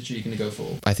percentage are you going to go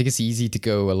for? I think it's easy to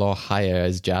go a lot higher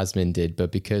as Jasmine did,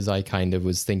 but because I kind of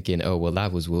was thinking, oh, well,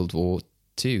 that was World War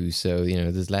II, so,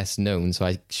 there's less known, so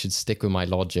I should stick with my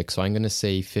logic. So I'm going to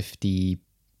say 56.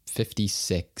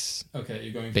 Okay,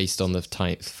 you're going... Based on the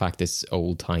fact it's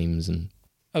old times and...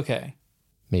 Okay.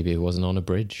 Maybe it wasn't on a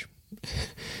bridge.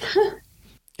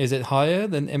 Is it higher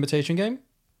than Imitation Game?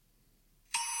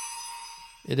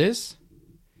 It is.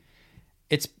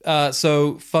 It's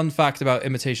so fun fact about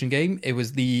Imitation Game. It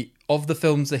was of the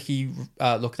films that he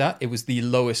looked at, it was the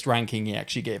lowest ranking he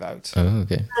actually gave out. Oh,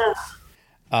 okay.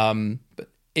 But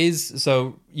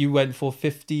so you went for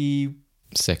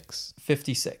 56.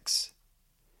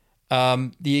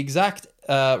 The exact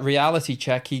reality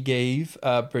check he gave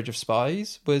Bridge of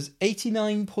Spies was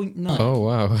 89.9. Oh,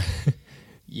 wow.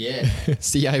 Yeah.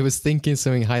 See, I was thinking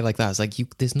something high like that. I was like,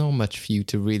 there's not much for you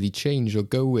to really change or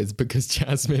go with because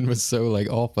Jasmine was so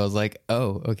off. I was like,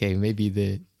 oh, okay, maybe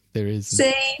there is.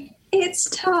 See, it's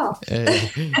tough.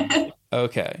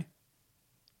 Okay.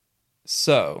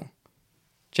 So,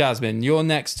 Jasmine, your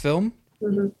next film,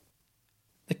 The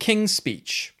King's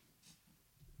Speech.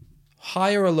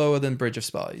 Higher or lower than Bridge of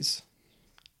Spies?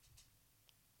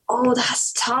 Oh,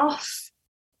 that's tough.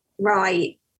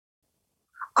 Right.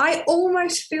 I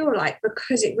almost feel like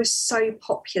because it was so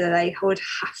popular, they would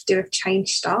have to have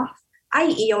changed stuff.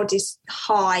 80 odd is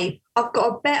high. I've got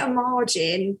a better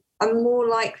margin. I'm more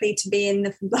likely to be in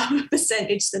the lower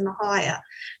percentage than the higher.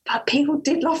 But people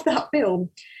did love that film.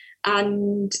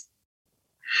 And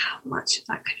how much of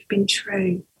that could have been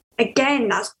true? Again,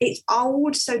 it's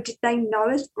old, so did they know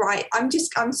us? Right, I'm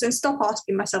going to stop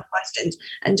asking myself questions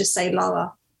and just say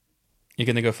lower. You're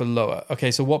going to go for lower.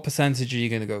 Okay, so what percentage are you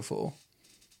going to go for?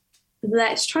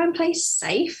 Let's try and play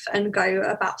safe and go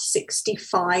about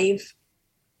 65.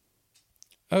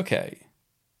 Okay,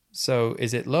 so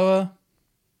is it lower?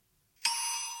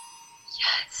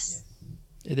 Yes.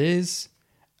 It is.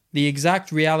 The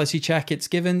exact reality check it's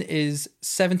given is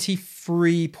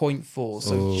 73.4.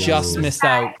 So just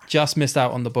missed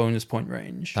out on the bonus point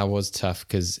range. That was tough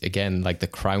because, again, like The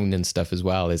Crown and stuff as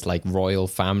well is like royal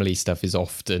family stuff is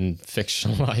often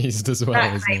fictionalized as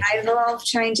well. Isn't it? I love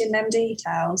changing them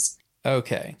details.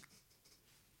 Okay.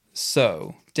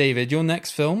 So, David, your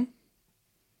next film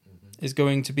is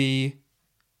going to be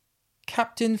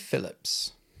Captain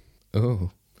Phillips.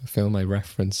 Oh, a film I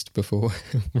referenced before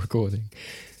recording.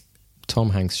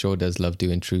 Tom Hanks sure does love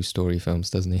doing true story films,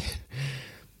 doesn't he?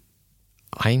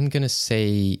 I'm going to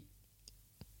say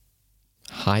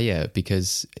higher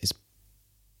because is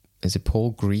it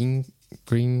Paul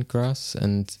Greengrass?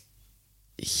 And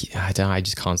I don't know, I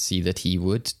just can't see that he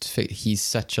would. He's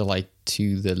such a like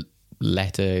to the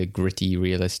letter gritty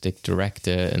realistic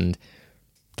director, and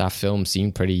that film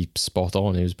seemed pretty spot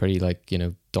on. It was pretty like, you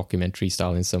know, documentary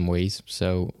style in some ways.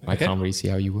 So I can't really see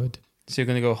how you would. So you're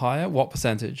going to go higher? What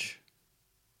percentage?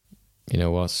 You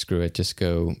know what? Screw it.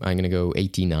 I'm going to go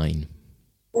 89.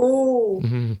 Oh.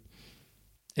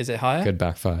 Is it higher? Good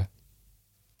backfire.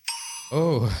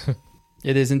 Oh.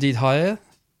 It is indeed higher.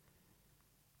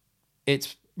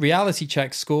 Its reality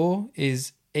check score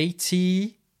is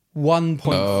 81.4.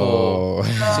 Oh.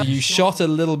 So you shot a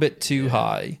little bit too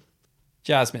high.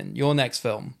 Jasmine, your next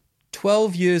film,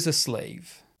 12 Years a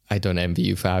Slave. I don't envy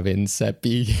you for having Set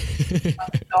B.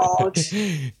 God.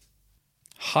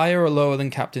 Higher or lower than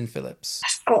Captain Phillips?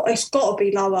 It's got to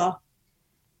be lower.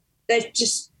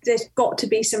 There's got to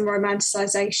be some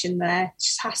romanticisation there. It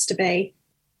just has to be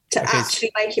to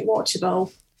actually make it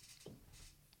watchable.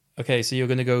 Okay, so you're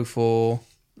going to go for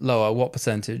lower. What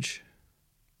percentage?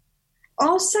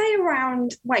 I'll say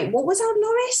around. Wait, what was our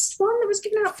lowest one that was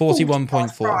given out?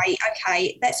 41.4. Right.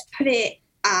 Okay, let's put it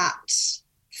at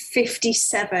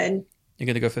 57. You're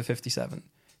going to go for 57.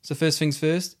 So first things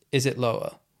first, is it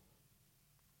lower?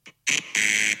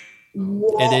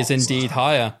 What? It is indeed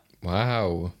higher.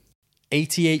 Wow.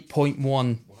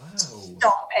 88.1.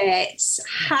 Stop it.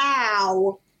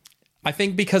 How? I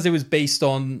think because it was based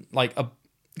on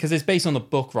because it's based on a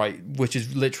book, right, which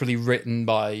is literally written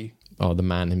by the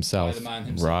man himself. By the man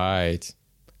himself. Right.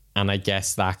 And I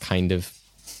guess that kind of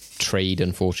trade,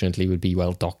 unfortunately, would be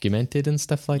well documented and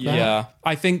stuff like that. Yeah.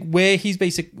 I think where he's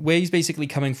basically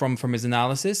coming from his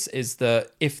analysis is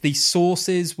that if the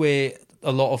sources where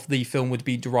a lot of the film would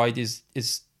be derived is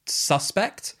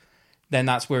suspect, then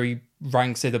that's where he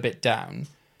ranks it a bit down.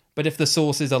 But if the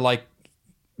sources are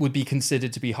would be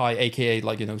considered to be high, aka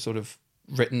sort of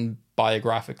written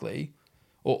biographically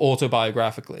or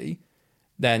autobiographically,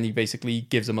 then he basically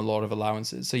gives them a lot of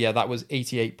allowances. So yeah, that was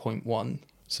 88.1.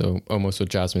 So almost what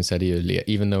Jasmine said earlier,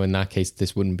 even though in that case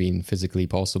this wouldn't been physically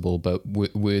possible, but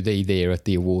were they there at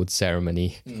the awards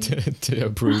ceremony to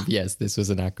approve, yes, this was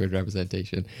an accurate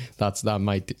representation? That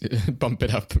might bump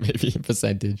it up maybe in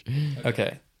percentage.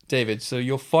 Okay, David, so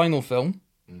your final film,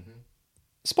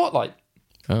 Spotlight.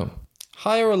 Oh.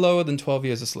 Higher or lower than 12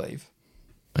 Years a Slave?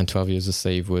 And 12 Years a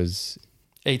Slave was?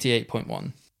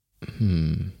 88.1.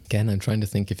 Again, I'm trying to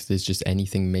think if there's just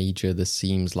anything major that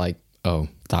seems like, oh,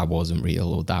 that wasn't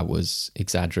real or that was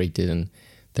exaggerated. And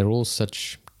they're all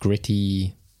such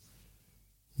gritty,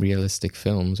 realistic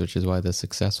films, which is why they're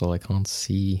successful. I can't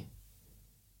see.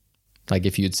 Like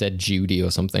if you'd said Judy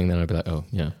or something, then I'd be like, oh,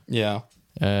 yeah. Yeah.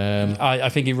 I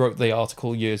think he wrote the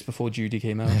article years before Judy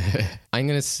came out. I'm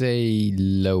going to say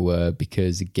lower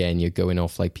because, again, you're going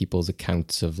off like people's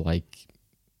accounts of like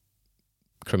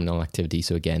criminal activity.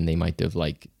 So, again, they might have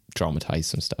like dramatized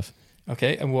some stuff.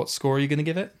 Okay. And what score are you going to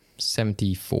give it?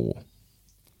 74.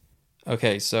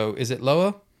 Okay. So is it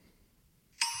lower?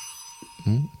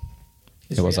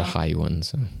 It was a high one.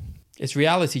 So it's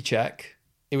reality check.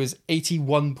 It was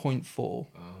 81.4.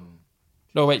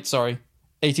 No, wait, sorry.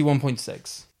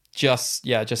 81.6.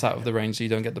 Just out of the range, so you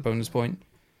don't get the bonus point.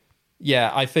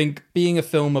 Yeah, I think being a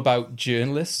film about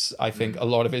journalists, I think a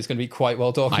lot of it is going to be quite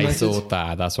well documented. I thought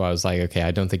that. That's why I was like, okay, I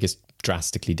don't think it's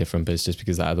drastically different, but it's just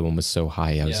because that other one was so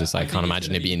high. I was just like, I can't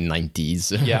imagine it being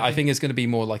 90s. Yeah, I think it's going to be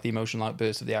more like the emotional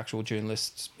outburst of the actual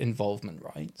journalist's involvement,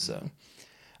 right? So,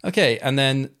 okay, and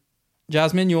then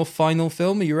Jasmine, your final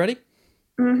film. Are you ready?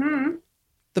 Mm-hmm.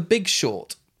 The Big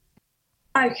Short.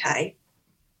 Okay.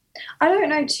 I don't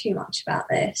know too much about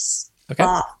this. Okay.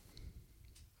 But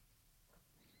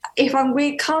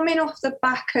we're coming off the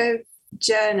back of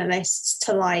journalists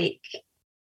to like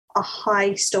a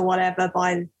heist or whatever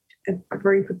by a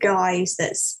group of guys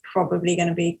that's probably going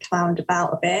to be clowned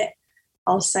about a bit,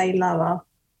 I'll say lower.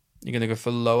 You're going to go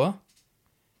for lower.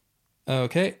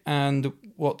 Okay. And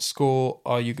what score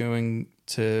are you going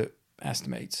to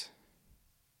estimate?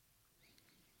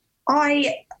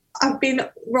 I I've been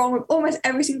wrong with almost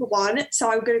every single one,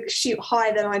 so I'm going to shoot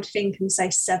higher than I'd think and say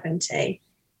 70.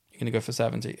 You're going to go for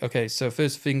 70. Okay, so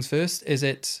first things first, is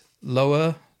it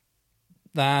lower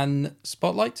than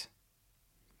Spotlight?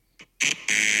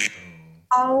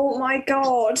 Oh my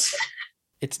God.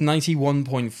 It's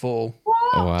 91.4.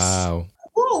 What? Wow.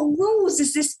 What rules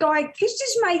is this guy? He's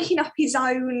just making up his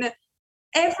own.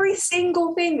 Every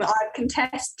single thing that I've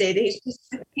contested,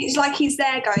 it's like he's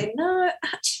there going, no,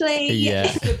 actually,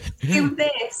 Yeah. do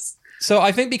this. So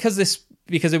I think because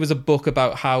it was a book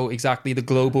about how exactly the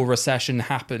global recession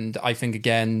happened, I think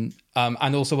again,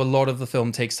 and also a lot of the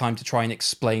film takes time to try and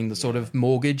explain the sort of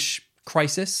mortgage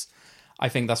crisis. I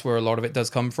think that's where a lot of it does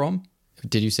come from.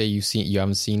 Did you say you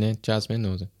haven't seen it, Jasmine?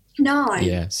 Or was it? No.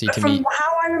 Yeah. See, But to from me,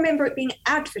 how I remember it being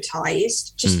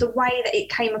advertised, just the way that it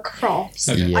came across,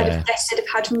 Yeah. I'd have guessed it'd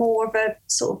have had more of a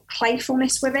sort of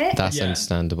playfulness with it. that's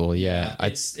understandable. Yeah.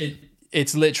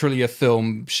 It's literally a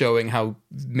film showing how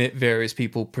various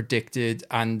people predicted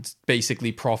and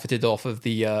basically profited off of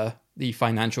the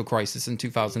financial crisis in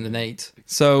 2008.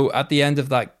 So at the end of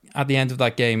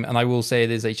that game, and I will say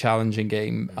it is a challenging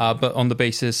game, but on the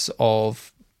basis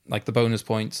of like the bonus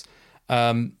points,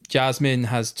 Jasmine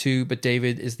has 2, but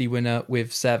David is the winner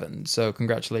with 7. So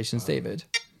congratulations, David.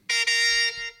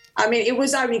 I mean, it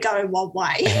was only going one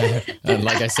way. And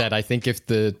like I said, I think if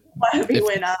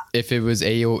winner. if it was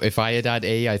A, or if I had had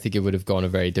A, I think it would have gone a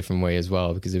very different way as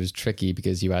well, because it was tricky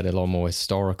because you had a lot more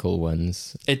historical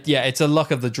ones. It's a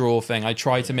luck of the draw thing. I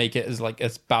try to make it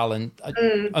as balanced,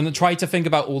 and I try to think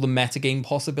about all the metagame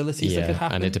possibilities that could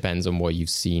happen. And it depends on what you've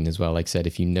seen as well. Like I said,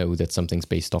 if you know that something's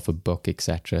based off a book,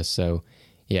 etc. So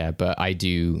yeah, but I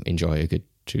do enjoy a good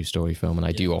true story film, and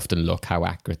I do often look how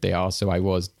accurate they are. So I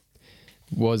was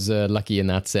lucky in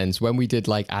that sense. When we did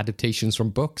like adaptations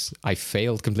from books, I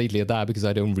failed completely at that because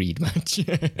I don't read much.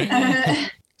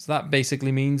 So that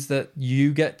basically means that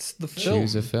you get the film.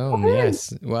 Choose a film,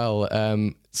 yes. Well,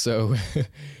 so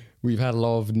we've had a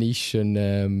lot of niche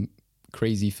and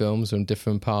crazy films from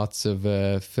different parts of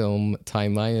film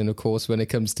timeline, and of course when it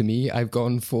comes to me, I've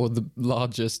gone for the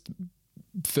largest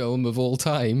film of all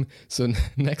time. So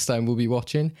next time we'll be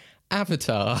watching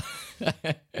Avatar,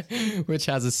 which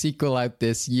has a sequel out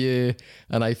this year,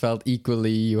 and I felt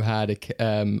equally you had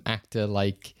a actor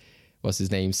like, what's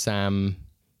his name, Sam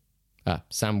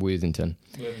Worthington.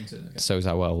 Okay. So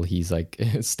well, he's like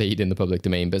stayed in the public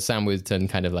domain, but Sam Worthington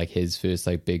kind of like his first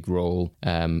like big role,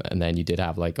 and then you did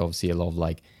have like obviously a lot of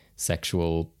like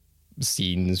sexual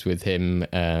scenes with him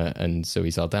and Zoe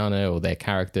Saldana, or their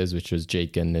characters, which was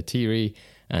Jake and Neytiri.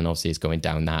 And obviously it's going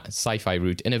down that sci-fi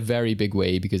route in a very big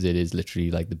way, because it is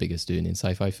literally like the biggest earning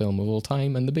sci-fi film of all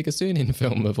time and the biggest earning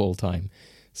film of all time.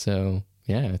 So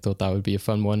yeah, I thought that would be a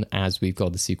fun one, as we've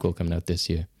got the sequel coming out this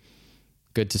year.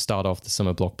 Good to start off the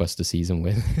summer blockbuster season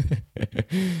with.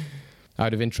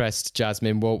 Out of interest,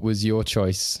 Jasmine, what was your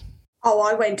choice? Oh,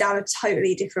 I went down a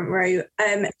totally different route.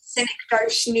 Cynic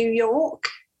Dose New York.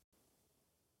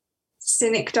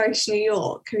 Cynic Dose New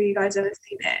York. Have you guys ever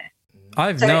seen it?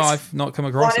 I've not come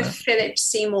across one of it. Philip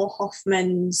Seymour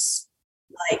Hoffman's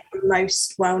like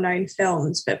most well-known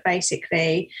films, but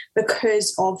basically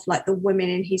because of like the women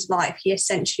in his life, he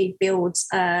essentially builds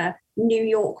New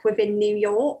York within New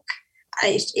York.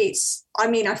 It's I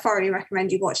mean, I thoroughly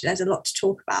recommend you watch it. There's a lot to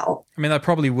talk about. I mean, I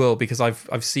probably will, because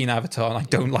I've seen Avatar and I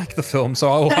don't like the film,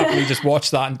 so I will happily just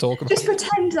watch that and talk about Just it.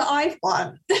 pretend that I've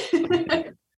won.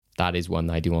 That is one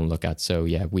I do want to look at. So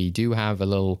yeah, we do have a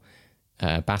little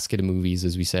basket of movies,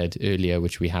 as we said earlier,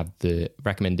 which we have the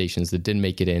recommendations that didn't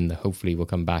make it in, that hopefully will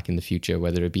come back in the future,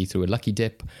 whether it be through a lucky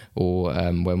dip or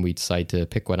when we decide to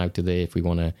pick one out of there if we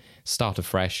want to start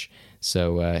afresh.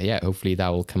 So yeah, hopefully that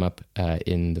will come up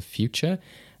in the future.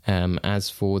 As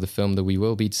for the film that we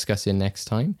will be discussing next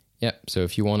time, so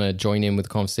if you want to join in with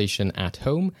the conversation at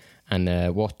home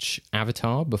and watch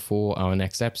Avatar before our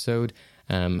next episode,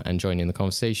 and join in the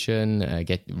conversation,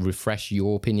 refresh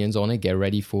your opinions on it, get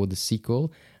ready for the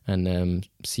sequel, and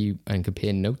see and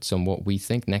compare notes on what we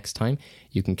think next time.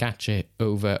 You can catch it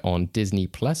over on Disney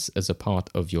Plus as a part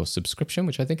of your subscription,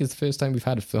 which I think is the first time we've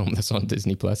had a film that's on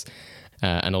Disney Plus,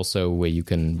 and also where you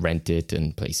can rent it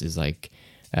in places like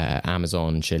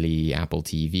Amazon, Chili, Apple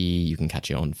TV. You can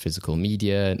catch it on physical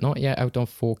media. Not yet out on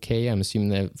 4K. I'm assuming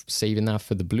they're saving that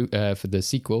for the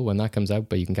sequel when that comes out,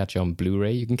 but you can catch it on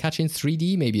Blu-ray. You can catch it in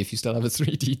 3D maybe if you still have a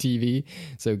 3D TV.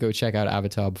 So go check out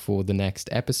Avatar before the next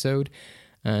episode.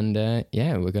 And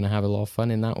yeah, we're going to have a lot of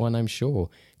fun in that one, I'm sure.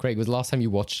 Craig, was the last time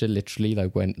you watched it literally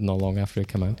like not long after it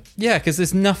came out? Yeah, because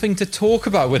there's nothing to talk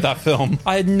about with that film.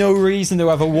 I had no reason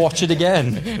to ever watch it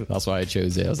again. That's why I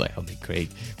chose it. I was like, I'll be Craig,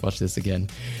 watch this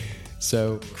again.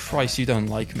 So, Christ, you don't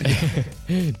like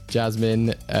me.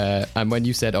 Jasmine, and when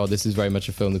you said, this is very much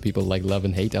a film that people like love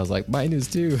and hate, I was like, mine is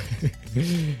too.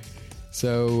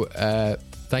 So,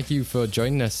 thank you for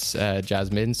joining us,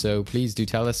 Jasmine. So please do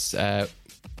tell us,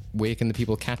 where can the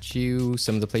people catch you,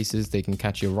 some of the places they can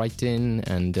catch your writing,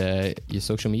 and your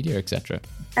social media, etc.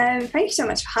 Thank you so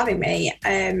much for having me.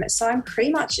 So I'm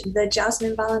pretty much the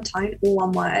Jasmine Valentine, all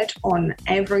one word, on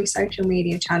every social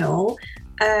media channel.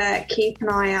 Keep an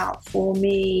eye out for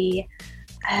me.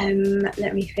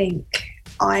 Let me think.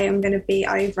 I am going to be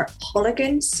over at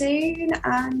Polygon soon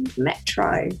and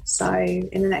Metro. So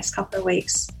in the next couple of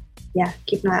weeks,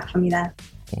 keep an eye out for me there.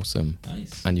 Awesome.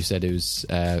 Nice. And you said it was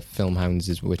Film Hounds,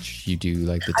 is which you do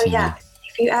like the TV. Oh yeah.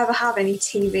 If you ever have any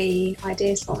TV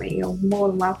ideas for me, you're more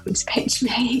than welcome to pitch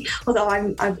me. Although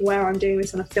I'm aware I'm doing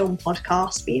this on a film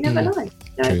podcast, but you never know.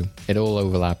 True. It all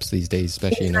overlaps these days,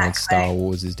 especially now that Star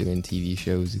Wars is doing TV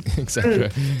shows, etc.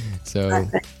 So,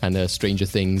 and Stranger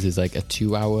Things is like a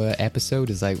 2-hour episode.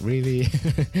 Is like, really?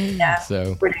 Yeah.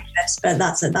 So ridiculous, but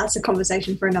that's a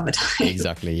conversation for another time.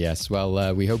 Exactly. Yes.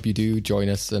 Well, we hope you do join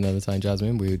us another time,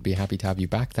 Jasmine. We would be happy to have you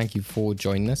back. Thank you for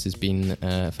joining us. It's been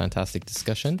a fantastic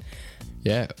discussion.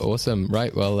 Yeah. Awesome.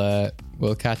 Right. Well,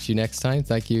 we'll catch you next time.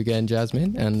 Thank you again,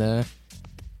 Jasmine, and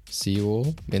see you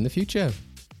all in the future.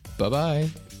 Bye-bye.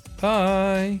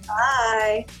 Bye.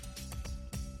 Bye.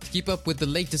 To keep up with the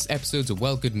latest episodes of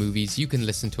Well Good Movies, you can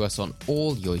listen to us on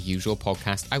all your usual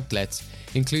podcast outlets,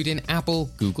 including Apple,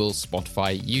 Google,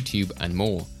 Spotify, YouTube, and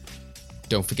more.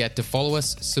 Don't forget to follow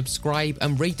us, subscribe,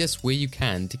 and rate us where you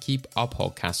can to keep our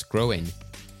podcast growing.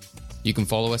 You can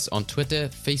follow us on Twitter,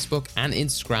 Facebook, and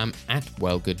Instagram at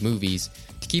Well Good Movies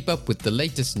to keep up with the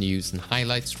latest news and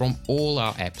highlights from all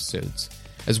our episodes,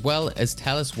 as well as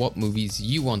tell us what movies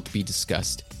you want to be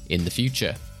discussed in the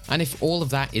future. And if all of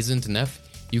that isn't enough,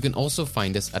 you can also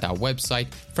find us at our website,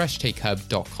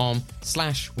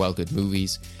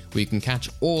 freshtakehub.com/wellgoodmovies, where you can catch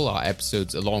all our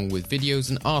episodes along with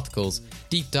videos and articles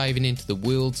deep diving into the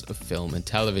worlds of film and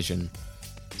television.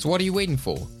 So what are you waiting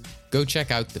for? Go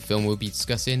check out the film we'll be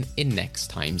discussing in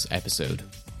next time's episode.